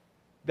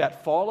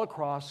that fall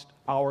across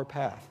our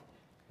path.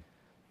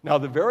 Now,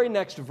 the very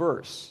next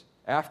verse,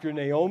 after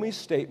Naomi's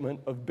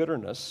statement of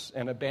bitterness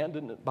and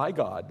abandonment by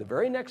God, the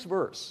very next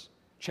verse,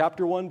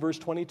 chapter 1, verse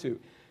 22,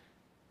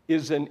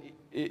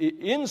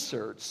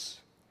 inserts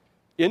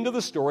into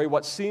the story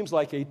what seems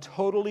like a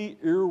totally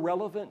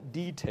irrelevant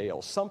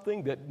detail,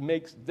 something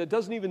that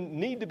doesn't even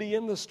need to be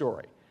in the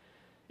story.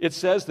 It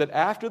says that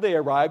after they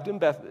arrived in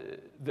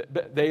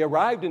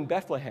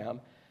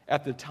Bethlehem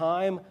at the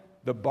time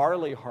the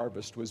barley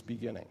harvest was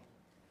beginning.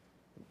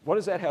 What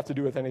does that have to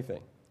do with anything?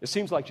 It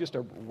seems like just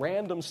a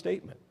random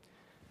statement.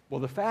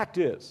 Well, the fact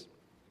is,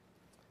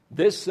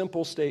 this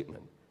simple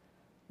statement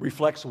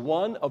reflects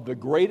one of the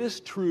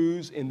greatest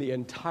truths in the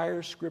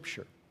entire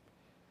Scripture.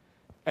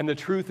 And the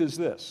truth is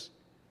this,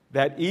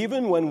 that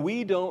even when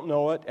we don't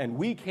know it and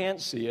we can't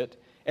see it,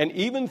 and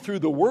even through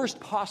the worst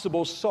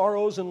possible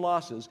sorrows and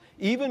losses,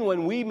 even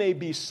when we may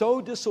be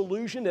so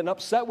disillusioned and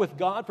upset with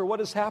God for what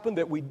has happened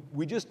that we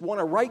just want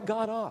to write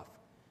God off,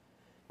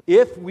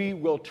 if we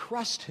will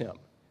trust him,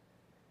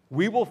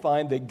 we will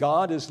find that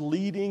God is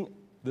leading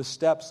the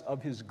steps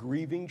of his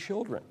grieving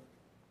children.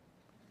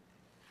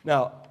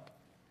 Now,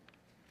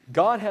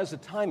 God has a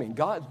timing.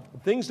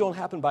 Things don't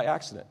happen by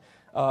accident.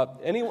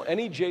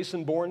 Any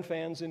Jason Bourne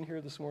fans in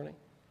here this morning?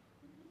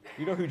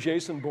 You know who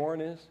Jason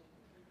Bourne is?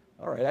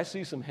 All right, I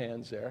see some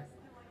hands there.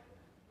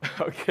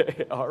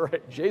 Okay, all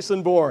right.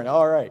 Jason Bourne,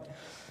 all right.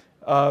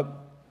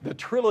 The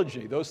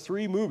trilogy, those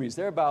 3 movies,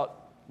 they're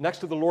about next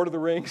to The Lord of the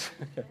Rings.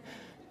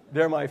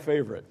 They're my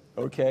favorite,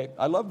 okay?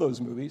 I love those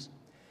movies.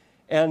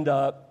 And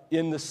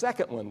in the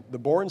second one, The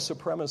Bourne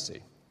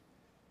Supremacy,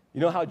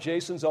 you know how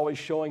Jason's always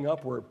showing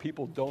up where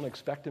people don't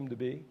expect him to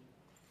be?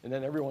 And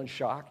then everyone's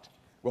shocked?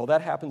 Well,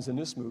 that happens in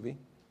this movie.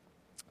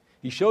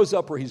 He shows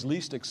up where he's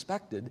least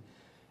expected,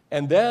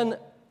 and then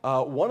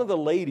one of the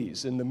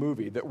ladies in the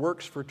movie that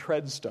works for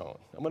Treadstone,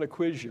 I'm going to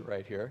quiz you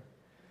right here,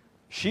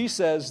 she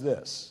says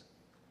this: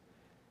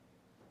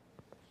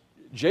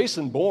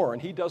 Jason Bourne,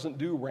 he doesn't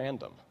do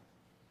random.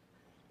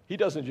 He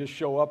doesn't just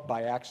show up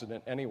by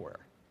accident anywhere.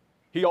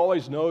 He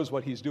always knows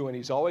what he's doing.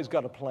 He's always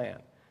got a plan.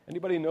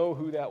 Anybody know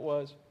who that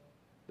was?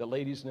 The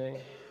lady's name?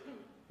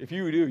 If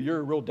you do, you're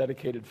a real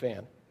dedicated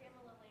fan.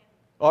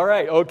 All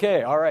right,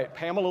 okay, all right.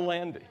 Pamela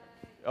Landy.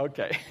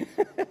 Okay.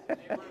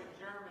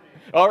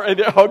 All right,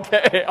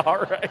 okay, all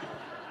right.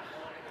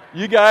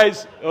 You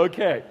guys,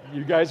 okay,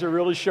 you guys are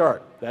really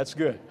sharp. That's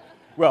good.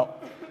 Well,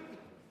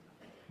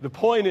 the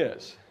point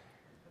is,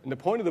 and the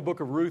point of the book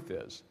of Ruth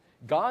is,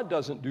 God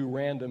doesn't do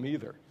random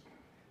either.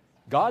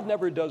 God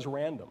never does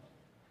random.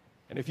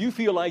 And if you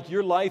feel like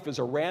your life is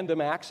a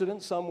random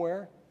accident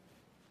somewhere,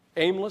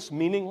 aimless,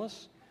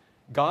 meaningless,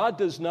 God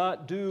does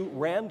not do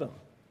random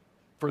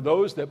for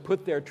those that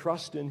put their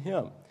trust in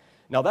him.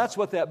 Now, that's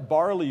what that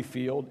barley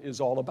field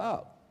is all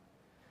about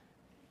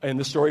in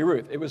the story of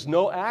Ruth. It was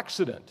no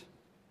accident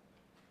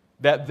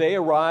that they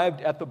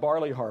arrived at the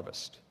barley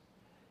harvest.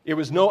 It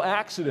was no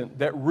accident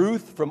that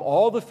Ruth, from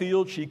all the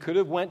fields she could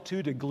have went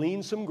to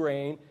glean some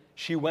grain,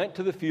 she went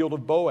to the field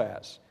of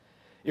Boaz.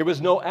 It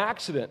was no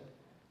accident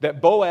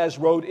that Boaz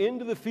rode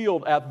into the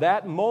field at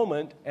that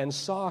moment and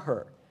saw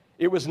her.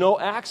 It was no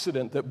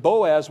accident that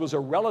Boaz was a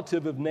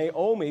relative of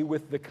Naomi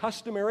with the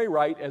customary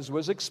right, as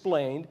was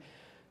explained,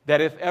 that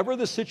if ever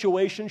the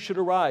situation should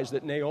arise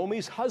that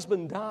Naomi's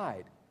husband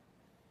died,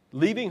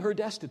 leaving her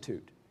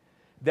destitute,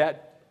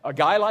 that a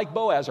guy like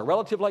Boaz, a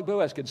relative like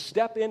Boaz, could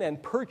step in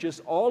and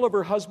purchase all of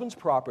her husband's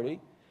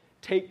property,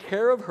 take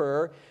care of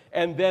her,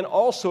 and then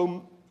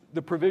also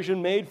the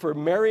provision made for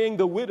marrying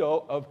the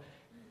widow of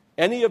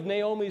any of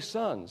Naomi's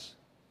sons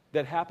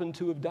that happened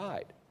to have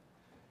died.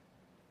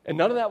 And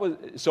none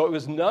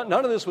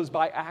of this was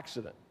by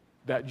accident.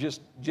 That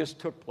just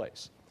took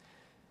place.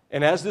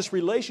 And as this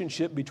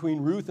relationship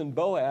between Ruth and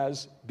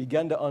Boaz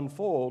began to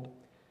unfold,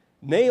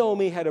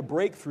 Naomi had a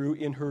breakthrough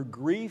in her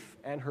grief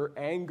and her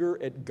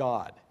anger at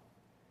God.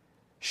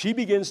 She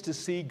begins to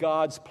see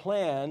God's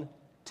plan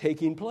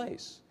taking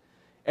place.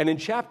 And in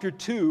chapter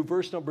 2,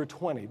 verse number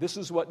 20, this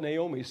is what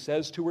Naomi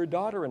says to her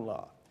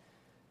daughter-in-law.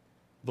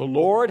 The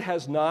Lord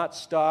has not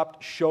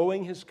stopped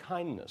showing his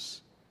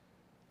kindness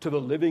to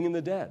the living and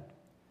the dead.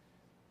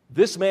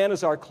 This man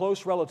is our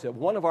close relative,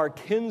 one of our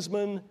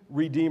kinsman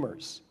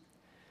redeemers.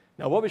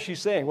 Now, what was she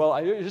saying? Well,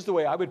 here's the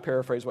way I would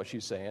paraphrase what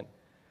she's saying.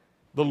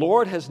 The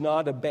Lord has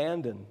not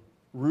abandoned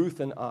Ruth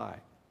and I.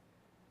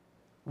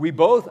 We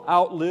both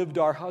outlived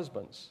our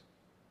husbands.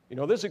 You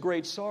know, there's a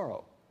great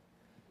sorrow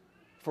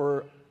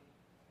for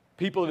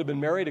people that have been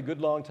married a good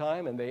long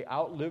time and they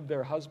outlived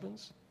their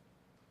husbands.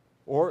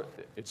 Or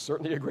it's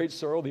certainly a great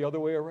sorrow the other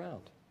way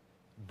around.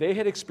 They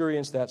had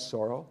experienced that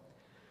sorrow.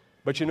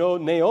 But you know,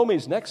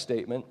 Naomi's next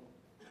statement,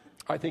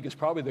 I think, is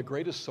probably the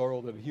greatest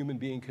sorrow that a human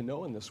being can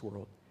know in this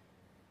world.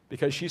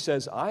 Because she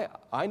says,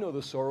 I know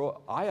the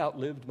sorrow. I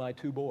outlived my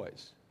 2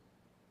 boys.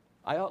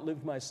 I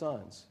outlived my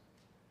sons.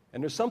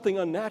 And there's something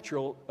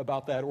unnatural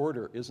about that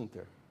order, isn't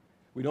there?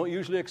 We don't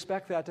usually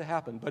expect that to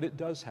happen, but it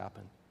does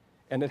happen.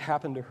 And it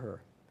happened to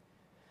her.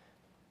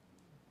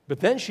 But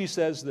then she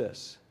says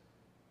this,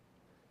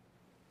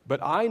 but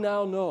I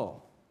now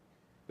know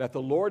that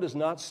the Lord has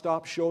not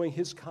stopped showing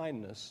his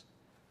kindness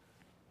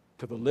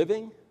to the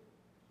living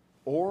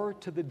or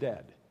to the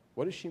dead.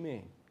 What does she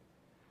mean?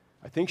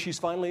 I think she's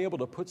finally able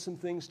to put some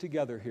things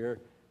together here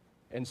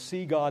and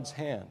see God's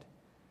hand.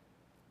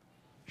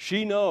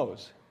 She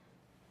knows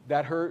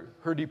that her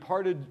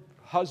departed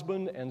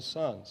husband and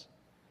sons,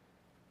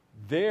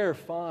 they're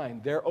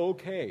fine, they're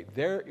okay,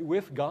 they're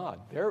with God,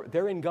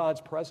 they're in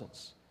God's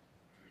presence.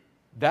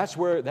 That's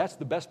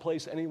the best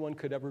place anyone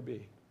could ever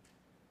be.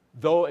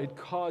 Though it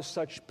caused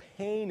such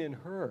pain in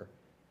her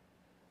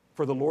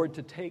for the Lord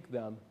to take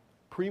them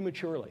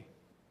prematurely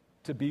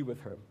to be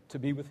with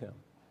him.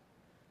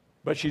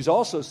 But she's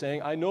also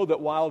saying, I know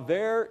that while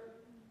they're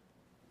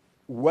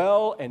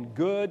well and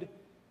good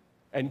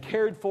and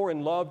cared for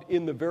and loved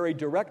in the very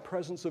direct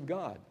presence of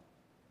God,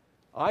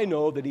 I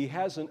know that he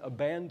hasn't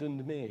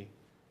abandoned me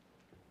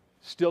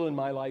still in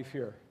my life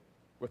here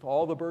with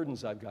all the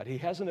burdens I've got. He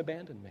hasn't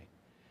abandoned me.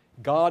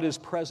 God is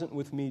present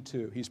with me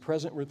too. He's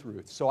present with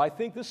Ruth. So I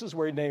think this is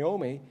where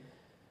Naomi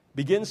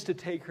begins to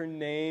take her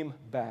name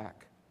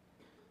back.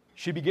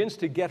 She begins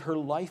to get her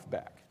life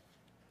back.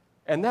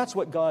 And that's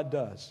what God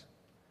does.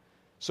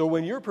 So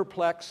when you're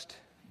perplexed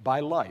by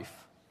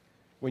life,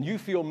 when you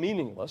feel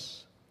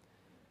meaningless,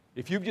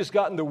 if you've just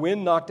gotten the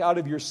wind knocked out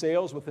of your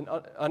sails with an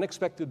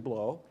unexpected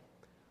blow,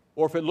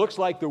 or if it looks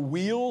like the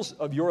wheels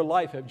of your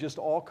life have just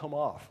all come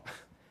off,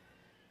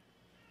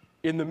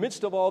 in the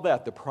midst of all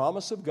that, the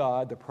promise of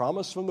God, the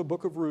promise from the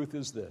book of Ruth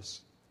is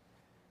this,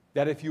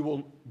 that if you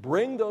will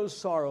bring those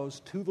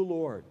sorrows to the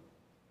Lord,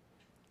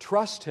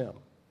 trust him,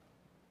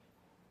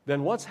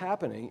 then what's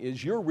happening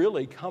is you're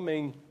really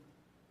coming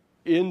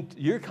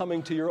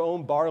to your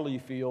own barley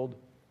field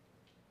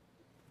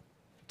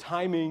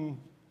timing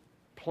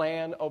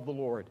plan of the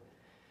Lord.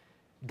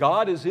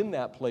 God is in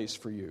that place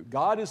for you.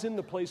 God is in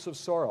the place of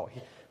sorrow.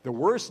 The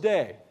worst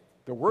day,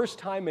 the worst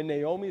time in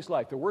Naomi's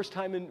life, the worst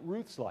time in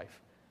Ruth's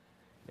life,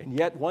 and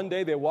yet one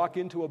day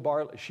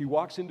she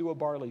walks into a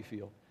barley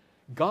field.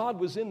 God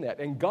was in that,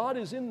 and God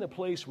is in the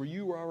place where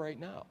you are right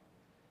now.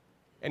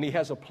 And he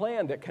has a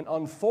plan that can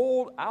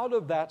unfold out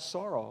of that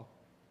sorrow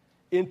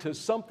into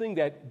something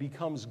that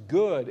becomes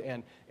good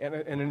and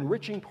an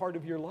enriching part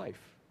of your life.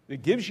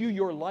 It gives you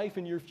your life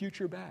and your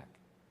future back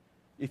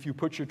if you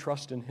put your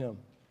trust in him.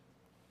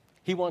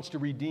 He wants to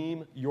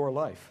redeem your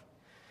life.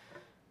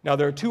 Now,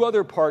 there are 2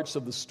 other parts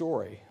of the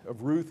story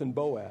of Ruth and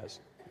Boaz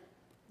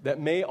that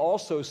may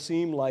also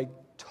seem like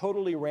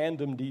totally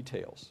random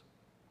details,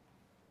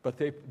 but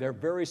they're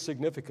very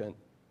significant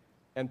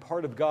and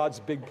part of God's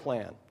big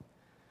plan.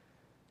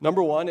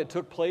 Number 1, it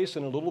took place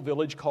in a little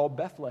village called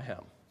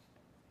Bethlehem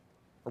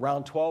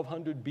around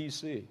 1200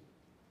 BC.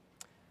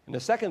 And the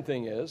second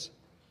thing is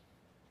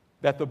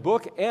that the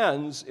book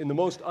ends in the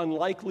most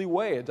unlikely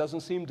way. It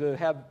doesn't seem to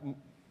have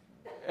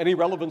any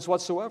relevance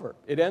whatsoever.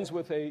 It ends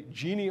with a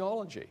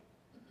genealogy.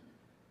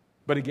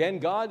 But again,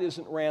 God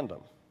isn't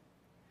random.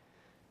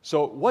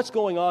 So what's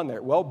going on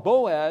there? Well,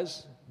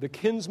 Boaz, the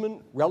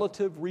kinsman,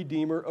 relative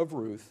redeemer of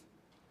Ruth,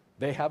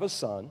 they have a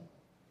son.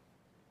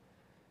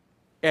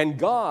 And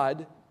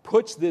God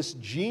puts this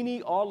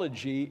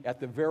genealogy at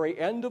the very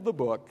end of the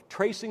book,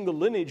 tracing the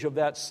lineage of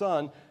that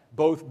son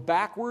both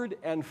backward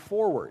and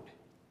forward,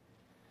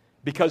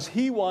 because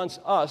he wants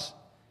us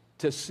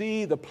to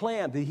see the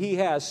plan that he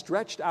has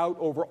stretched out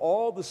over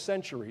all the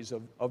centuries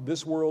of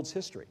this world's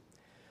history.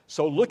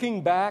 So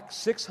looking back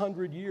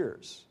 600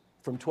 years,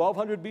 from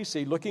 1200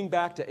 BC, looking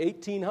back to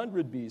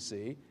 1800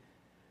 BC,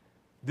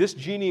 this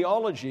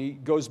genealogy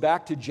goes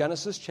back to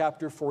Genesis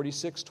chapter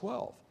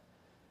 46:12.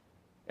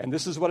 And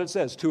this is what it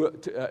says.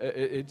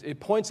 It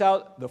points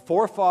out the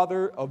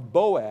forefather of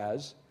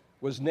Boaz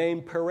was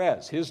named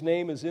Perez. His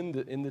name is in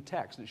the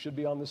text. It should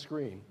be on the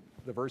screen.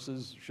 The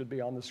verses should be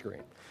on the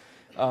screen.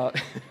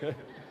 And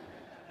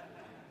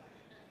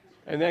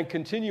then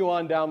continue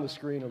on down the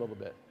screen a little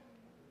bit.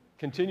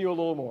 Continue a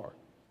little more.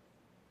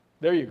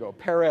 There you go.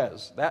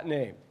 Perez, that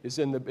name is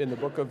in the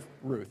book of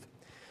Ruth.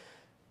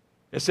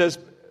 It says,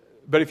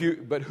 but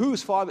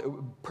whose father?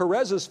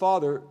 Perez's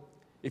father,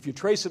 if you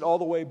trace it all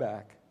the way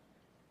back,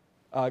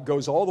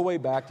 goes all the way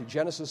back to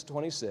Genesis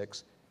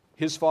 26.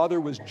 His father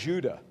was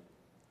Judah,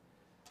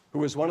 who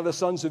was one of the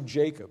sons of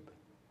Jacob,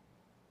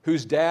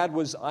 whose dad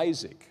was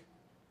Isaac,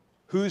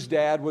 whose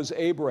dad was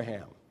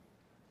Abraham,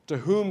 to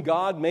whom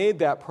God made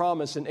that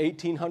promise in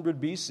 1800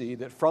 BC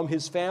that from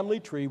his family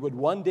tree would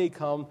one day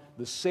come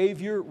the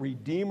Savior,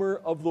 Redeemer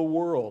of the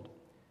world.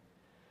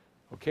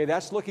 Okay,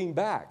 that's looking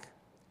back.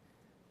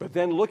 But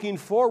then looking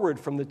forward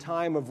from the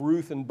time of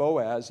Ruth and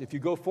Boaz, if you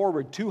go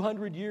forward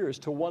 200 years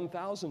to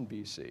 1000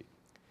 BC,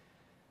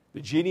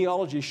 the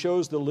genealogy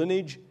shows the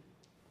lineage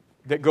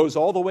that goes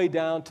all the way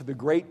down to the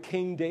great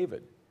King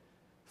David,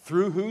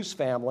 through whose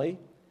family,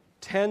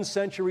 10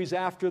 centuries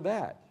after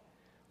that,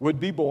 would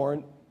be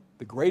born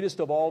the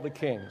greatest of all the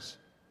kings,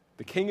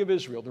 the King of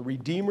Israel, the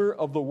Redeemer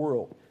of the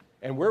world.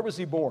 And where was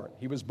he born?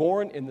 He was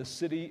born in the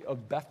city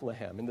of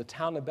Bethlehem, in the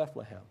town of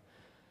Bethlehem.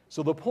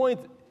 So the point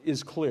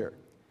is clear.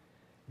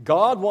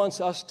 God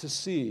wants us to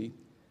see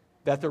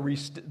that the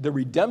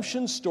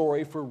redemption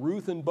story for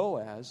Ruth and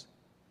Boaz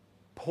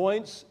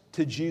points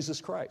to Jesus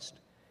Christ.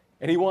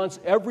 And he wants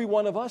every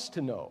one of us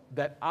to know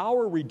that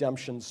our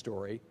redemption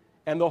story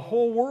and the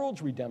whole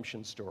world's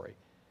redemption story,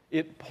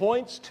 it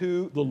points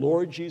to the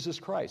Lord Jesus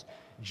Christ.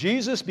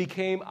 Jesus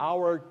became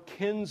our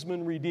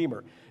kinsman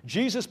redeemer.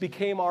 Jesus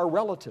became our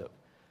relative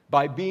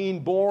by being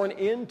born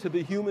into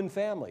the human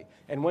family.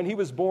 And when he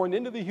was born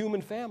into the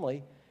human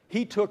family,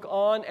 he took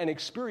on and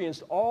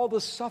experienced all the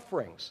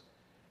sufferings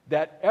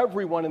that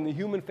everyone in the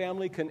human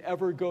family can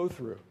ever go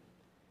through.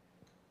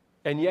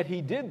 And yet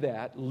he did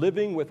that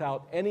living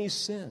without any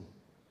sin.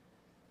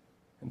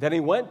 And then he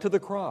went to the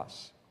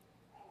cross,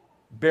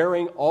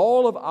 bearing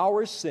all of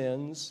our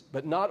sins,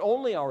 but not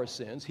only our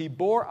sins, he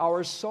bore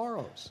our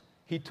sorrows.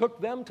 He took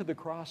them to the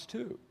cross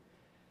too,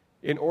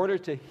 in order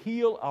to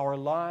heal our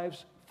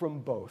lives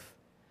from both.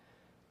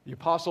 The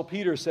Apostle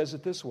Peter says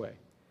it this way: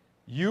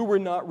 you were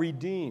not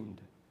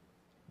redeemed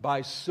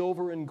by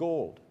silver and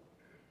gold.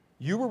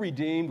 You were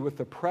redeemed with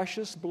the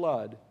precious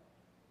blood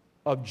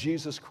of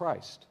Jesus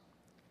Christ.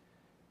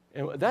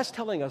 And that's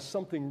telling us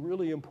something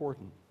really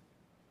important.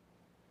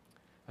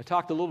 I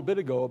talked a little bit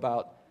ago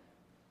about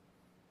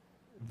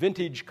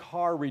vintage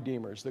car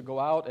redeemers that go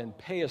out and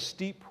pay a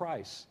steep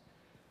price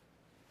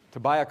to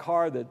buy a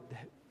car that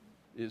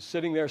is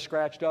sitting there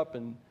scratched up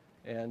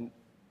and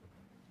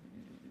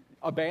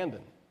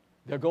abandoned.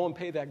 They'll go and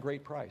pay that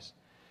great price.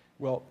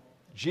 Well,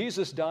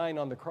 Jesus dying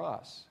on the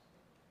cross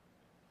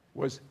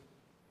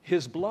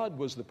his blood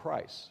was the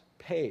price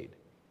paid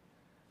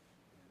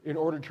in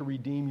order to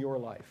redeem your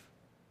life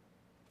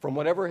from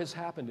whatever has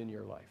happened in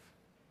your life.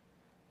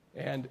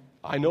 And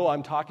I know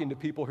I'm talking to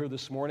people here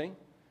this morning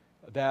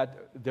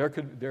that there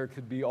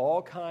could be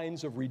all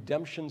kinds of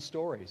redemption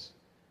stories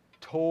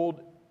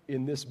told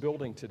in this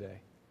building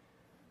today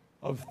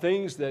of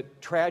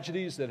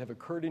tragedies that have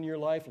occurred in your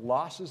life,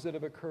 losses that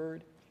have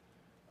occurred.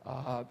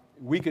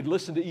 We could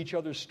listen to each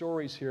other's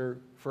stories here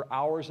for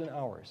hours and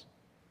hours,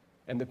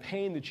 and the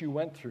pain that you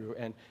went through.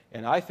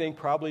 And I think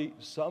probably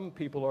some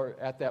people are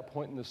at that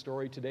point in the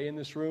story today in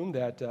this room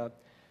that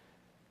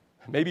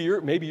maybe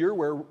you're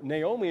where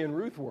Naomi and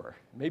Ruth were.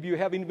 Maybe you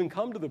haven't even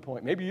come to the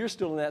point. Maybe you're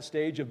still in that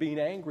stage of being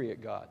angry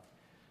at God.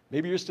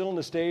 Maybe you're still in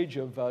the stage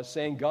of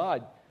saying,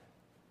 God,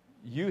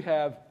 you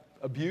have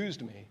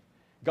abused me.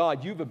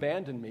 God, you've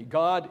abandoned me.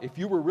 God, if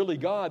you were really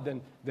God,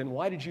 then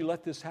why did you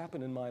let this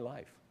happen in my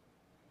life?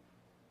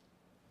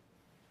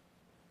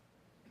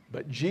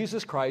 But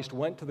Jesus Christ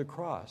went to the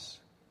cross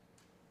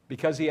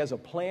because he has a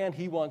plan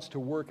he wants to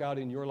work out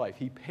in your life.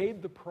 He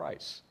paid the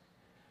price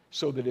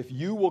so that if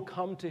you will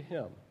come to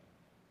him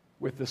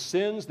with the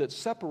sins that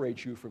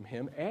separate you from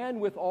him and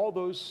with all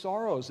those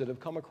sorrows that have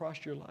come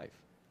across your life,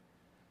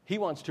 he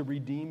wants to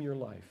redeem your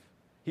life.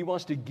 He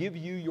wants to give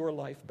you your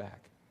life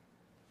back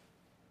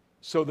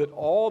so that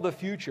all the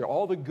future,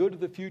 all the good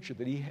of the future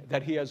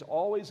that he has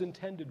always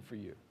intended for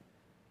you,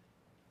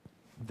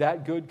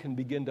 that good can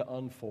begin to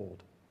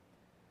unfold.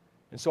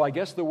 And so I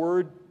guess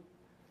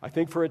I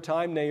think for a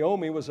time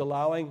Naomi was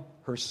allowing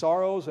her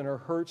sorrows and her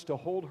hurts to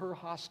hold her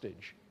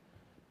hostage.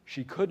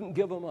 She couldn't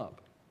give them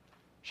up.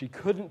 She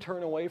couldn't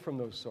turn away from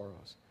those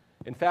sorrows.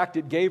 In fact,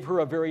 it gave her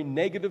a very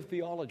negative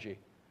theology,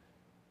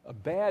 a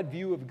bad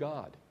view of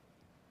God.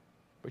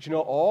 But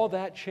all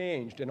that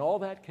changed, and all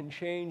that can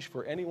change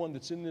for anyone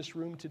that's in this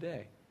room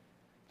today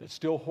that's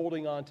still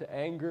holding on to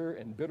anger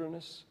and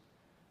bitterness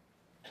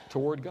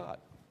toward God.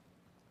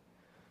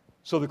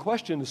 So the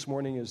question this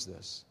morning is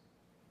this: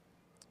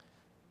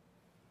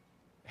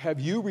 have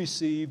you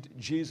received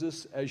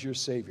Jesus as your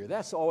Savior?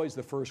 That's always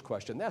the first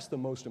question. That's the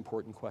most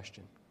important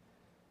question.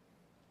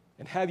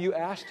 And have you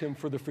asked him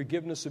for the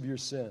forgiveness of your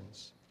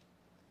sins?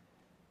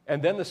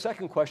 And then the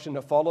second question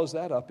that follows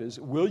that up is,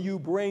 will you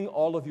bring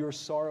all of your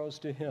sorrows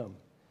to him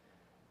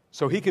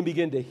so he can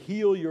begin to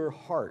heal your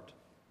heart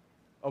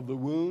of the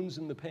wounds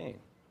and the pain?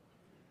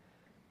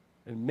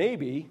 And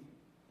maybe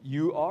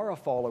you are a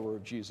follower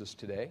of Jesus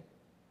today,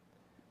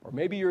 or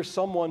maybe you're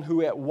someone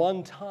who at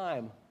one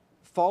time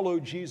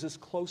followed Jesus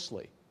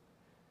closely,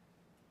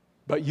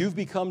 but you've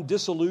become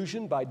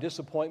disillusioned by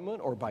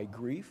disappointment or by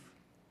grief.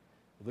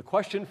 The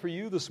question for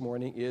you this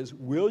morning is,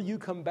 will you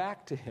come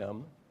back to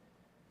him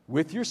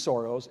with your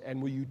sorrows,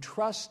 and will you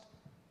trust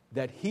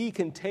that he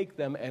can take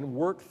them and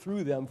work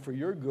through them for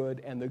your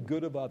good and the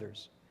good of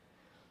others?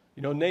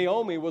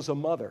 Naomi was a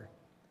mother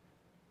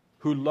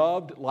who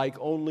loved like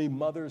only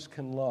mothers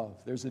can love.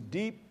 There's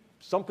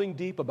something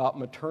deep about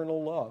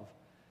maternal love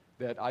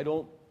that I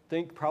don't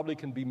think probably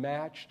can be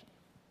matched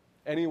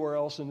anywhere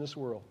else in this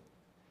world.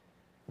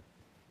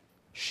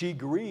 She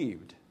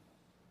grieved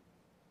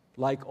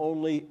like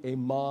only a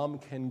mom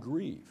can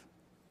grieve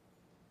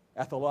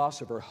at the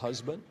loss of her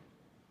husband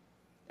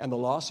and the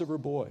loss of her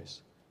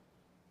boys.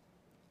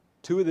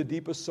 Two of the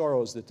deepest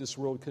sorrows that this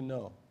world can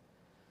know.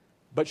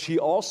 But she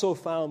also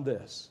found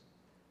this,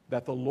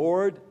 that the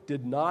Lord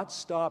did not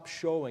stop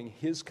showing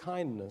his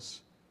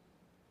kindness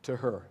to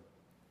her.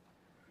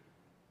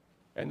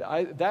 And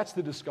that's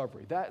the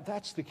discovery.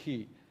 That's the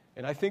key.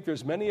 And I think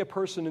there's many a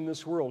person in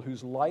this world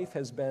whose life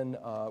has been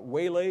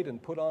waylaid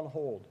and put on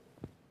hold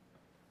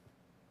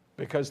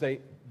because they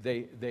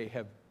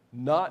have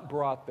not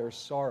brought their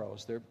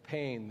sorrows, their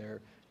pain,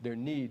 their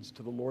needs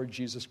to the Lord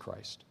Jesus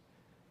Christ.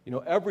 You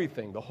know,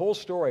 everything, the whole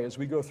story as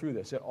we go through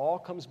this, it all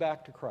comes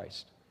back to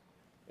Christ.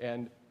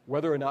 And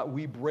whether or not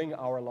we bring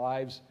our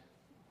lives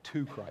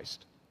to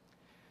Christ.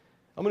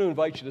 I'm going to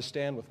invite you to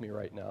stand with me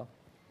right now.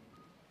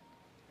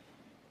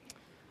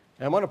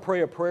 And I'm going to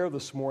pray a prayer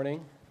this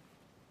morning.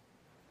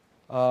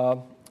 I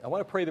want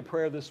to pray the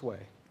prayer this way.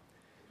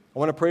 I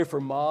want to pray for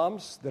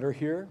moms that are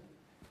here.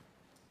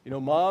 You know,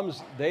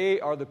 moms, they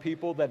are the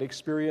people that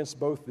experience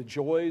both the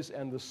joys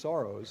and the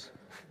sorrows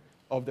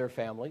of their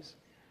families.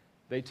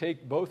 They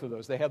take both of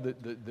those. They have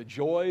the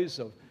joys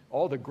of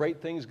all the great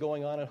things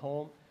going on at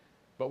home.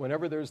 But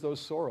whenever there's those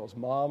sorrows,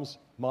 moms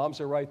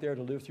are right there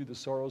to live through the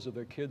sorrows of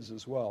their kids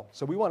as well.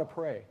 So we want to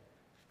pray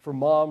for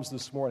moms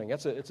this morning.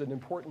 It's an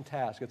important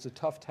task. It's a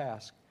tough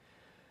task.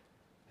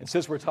 And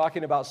since we're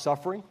talking about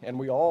suffering, and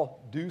we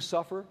all do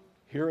suffer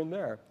here and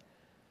there,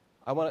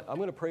 I'm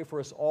going to pray for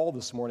us all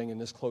this morning in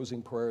this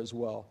closing prayer as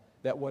well,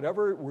 that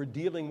whatever we're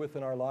dealing with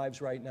in our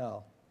lives right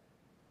now,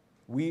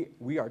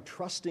 we are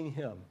trusting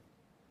him,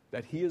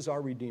 that he is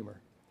our Redeemer.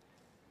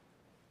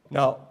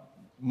 Now,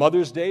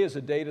 Mother's Day is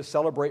a day to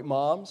celebrate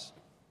moms.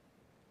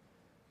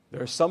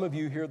 There are some of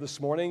you here this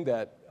morning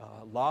that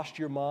lost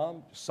your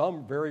mom,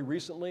 some very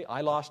recently.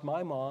 I lost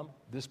my mom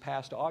this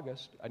past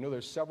August. I know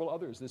there's several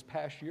others this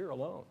past year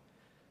alone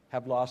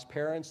have lost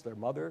parents, their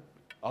mother,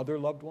 other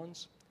loved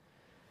ones.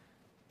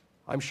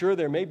 I'm sure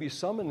there may be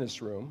some in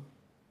this room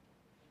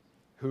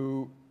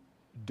who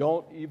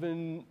don't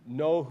even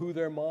know who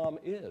their mom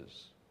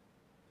is.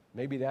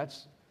 Maybe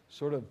that's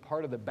sort of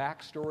part of the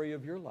backstory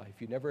of your life.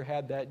 You never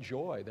had that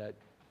joy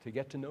to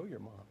get to know your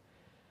mom.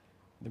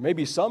 There may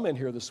be some in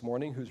here this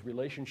morning whose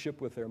relationship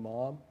with their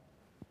mom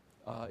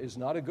is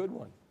not a good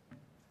one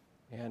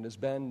and has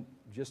been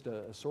just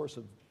a source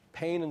of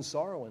pain and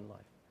sorrow in life.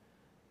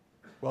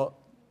 Well,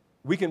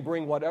 we can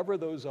bring whatever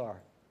those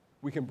are.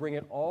 We can bring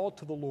it all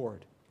to the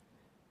Lord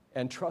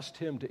and trust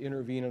him to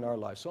intervene in our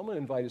lives. So I'm going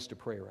to invite us to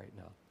pray right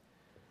now.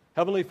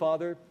 Heavenly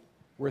Father,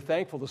 we're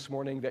thankful this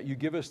morning that you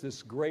give us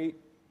this great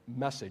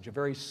message, a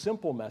very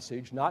simple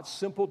message, not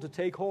simple to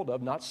take hold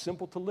of, not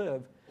simple to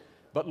live,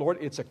 but Lord,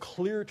 it's a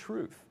clear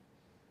truth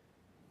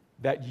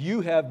that you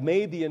have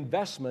made the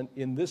investment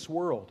in this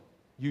world.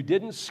 You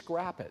didn't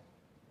scrap it.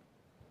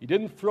 You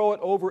didn't throw it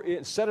over,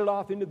 set it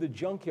off into the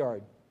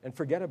junkyard and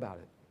forget about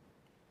it.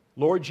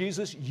 Lord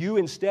Jesus, you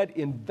instead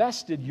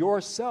invested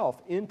yourself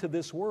into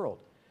this world.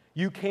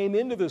 You came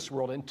into this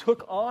world and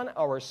took on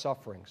our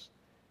sufferings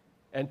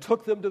and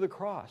took them to the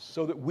cross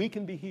so that we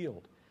can be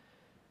healed.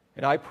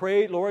 And I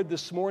pray, Lord,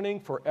 this morning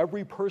for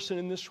every person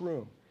in this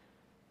room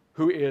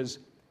who is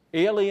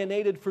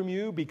alienated from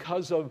you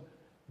because of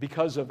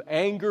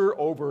anger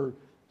over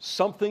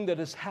something that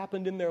has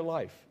happened in their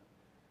life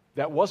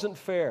that wasn't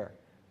fair,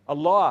 a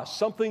loss,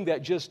 something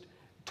that just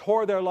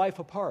tore their life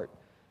apart.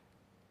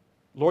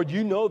 Lord,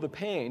 you know the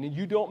pain, and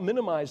you don't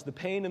minimize the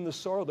pain and the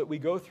sorrow that we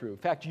go through. In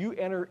fact, you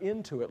enter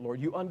into it, Lord.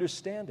 You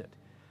understand it.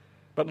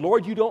 But,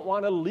 Lord, you don't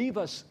want to leave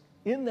us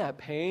in that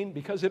pain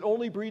because it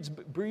only breeds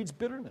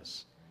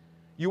bitterness.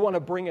 You want to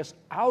bring us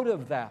out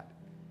of that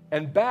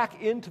and back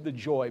into the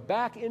joy,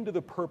 back into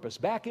the purpose,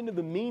 back into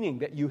the meaning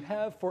that you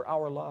have for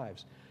our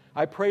lives.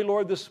 I pray,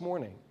 Lord, this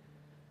morning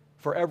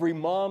for every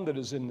mom that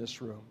is in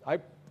this room. I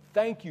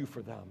thank you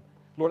for them.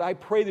 Lord, I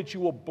pray that you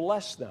will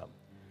bless them.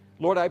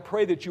 Lord, I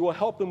pray that you will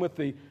help them with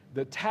the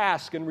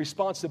task and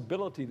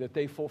responsibility that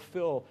they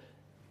fulfill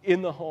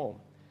in the home.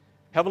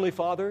 Heavenly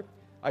Father,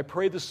 I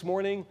pray this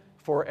morning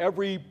for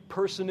every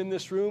person in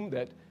this room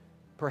that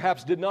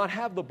perhaps did not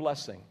have the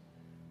blessing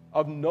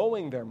of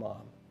knowing their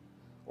mom,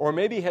 or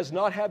maybe has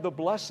not had the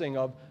blessing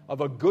of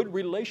a good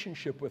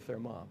relationship with their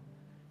mom.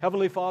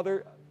 Heavenly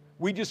Father,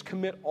 we just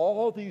commit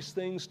all these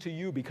things to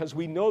you because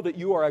we know that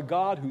you are a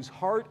God whose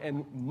heart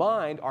and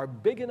mind are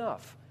big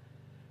enough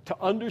to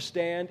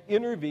understand,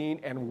 intervene,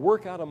 and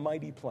work out a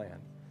mighty plan.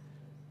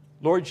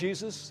 Lord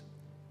Jesus,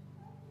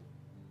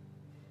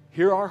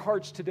 hear our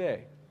hearts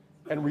today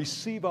and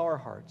receive our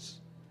hearts.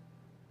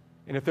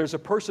 And if there's a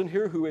person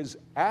here who is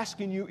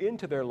asking you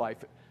into their life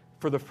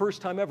for the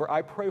first time ever,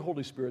 I pray,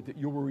 Holy Spirit, that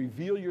you will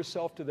reveal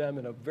yourself to them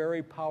in a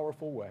very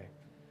powerful way.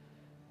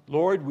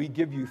 Lord, we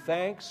give you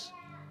thanks,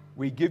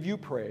 we give you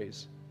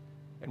praise,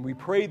 and we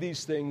pray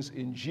these things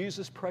in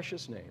Jesus'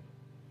 precious name.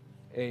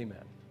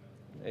 Amen.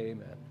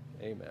 Amen.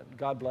 Amen.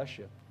 God bless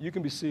you. You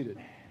can be seated.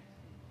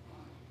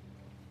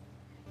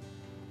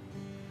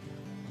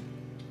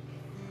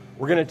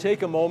 We're going to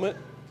take a moment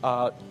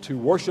to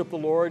worship the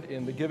Lord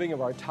in the giving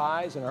of our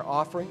tithes and our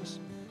offerings.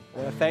 I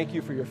want to thank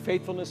you for your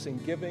faithfulness in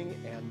giving,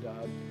 and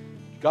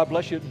God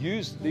bless you.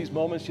 Use these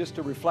moments just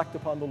to reflect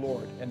upon the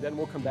Lord, and then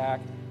we'll come back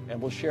and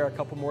we'll share a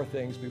couple more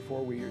things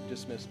before we are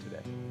dismissed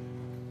today.